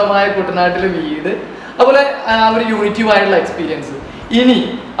മനോഹരമായ കുട്ടനാട്ടിലെ വീട്, അതുപോലെ അവർ യൂണിറ്റിയുമായുള്ള എക്സ്പീരിയൻസ്. ഇനി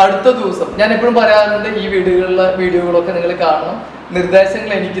അടുത്ത ദിവസം ഞാൻ എപ്പോഴും പറയാറുണ്ട്, ഈ വീഡിയോകളൊക്കെ നിങ്ങൾ കാണണം,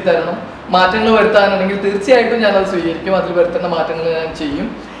 നിർദ്ദേശങ്ങൾ എനിക്ക് തരണം, മാറ്റങ്ങൾ വരുത്താനുണ്ടെങ്കിൽ തീർച്ചയായിട്ടും ഞാനത് സ്വീകരിക്കും, അതിൽ വരുത്തേണ്ട മാറ്റങ്ങൾ ഞാൻ ചെയ്യും.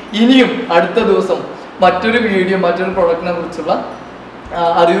 ഇനിയും അടുത്ത ദിവസം മറ്റൊരു വീഡിയോ, മറ്റൊരു പ്രൊഡക്റ്റിനെ കുറിച്ചുള്ള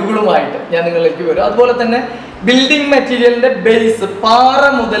അറിവുകളുമായിട്ട് ഞാൻ നിങ്ങളിലേക്ക് വരും. അതുപോലെ തന്നെ ബിൽഡിംഗ് മെറ്റീരിയലിന്റെ ബേസ് പാറ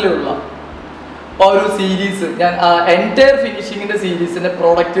മുതലുള്ള ഒരു സീരീസ്, ഞാൻ എൻറ്റയർ ഫിനിഷിങ്ങിന്റെ സീരീസിന്റെ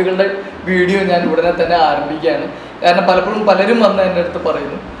പ്രോഡക്റ്റുകളുടെ വീഡിയോ ഞാൻ ഉടനെ തന്നെ ആരംഭിക്കുകയാണ്. കാരണം പലപ്പോഴും പലരും വന്ന് എൻ്റെ അടുത്ത്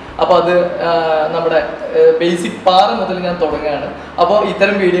പറയുന്നു. അപ്പോൾ അത് നമ്മുടെ ബേസിക് പാറ മുതൽ ഞാൻ തുടങ്ങുകയാണ്. അപ്പോൾ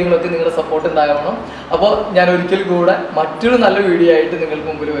ഇത്തരം വീഡിയോകളൊക്കെ നിങ്ങളുടെ സപ്പോർട്ട് ഉണ്ടാവണം. അപ്പോൾ ഞാൻ ഒരിക്കൽ കൂടെ മറ്റൊരു നല്ല വീഡിയോ ആയിട്ട് നിങ്ങൾക്ക്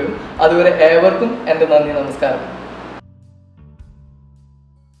മുമ്പിൽ വരും. അതുവരെ ഏവർക്കും എൻ്റെ നന്ദി, നമസ്കാരം.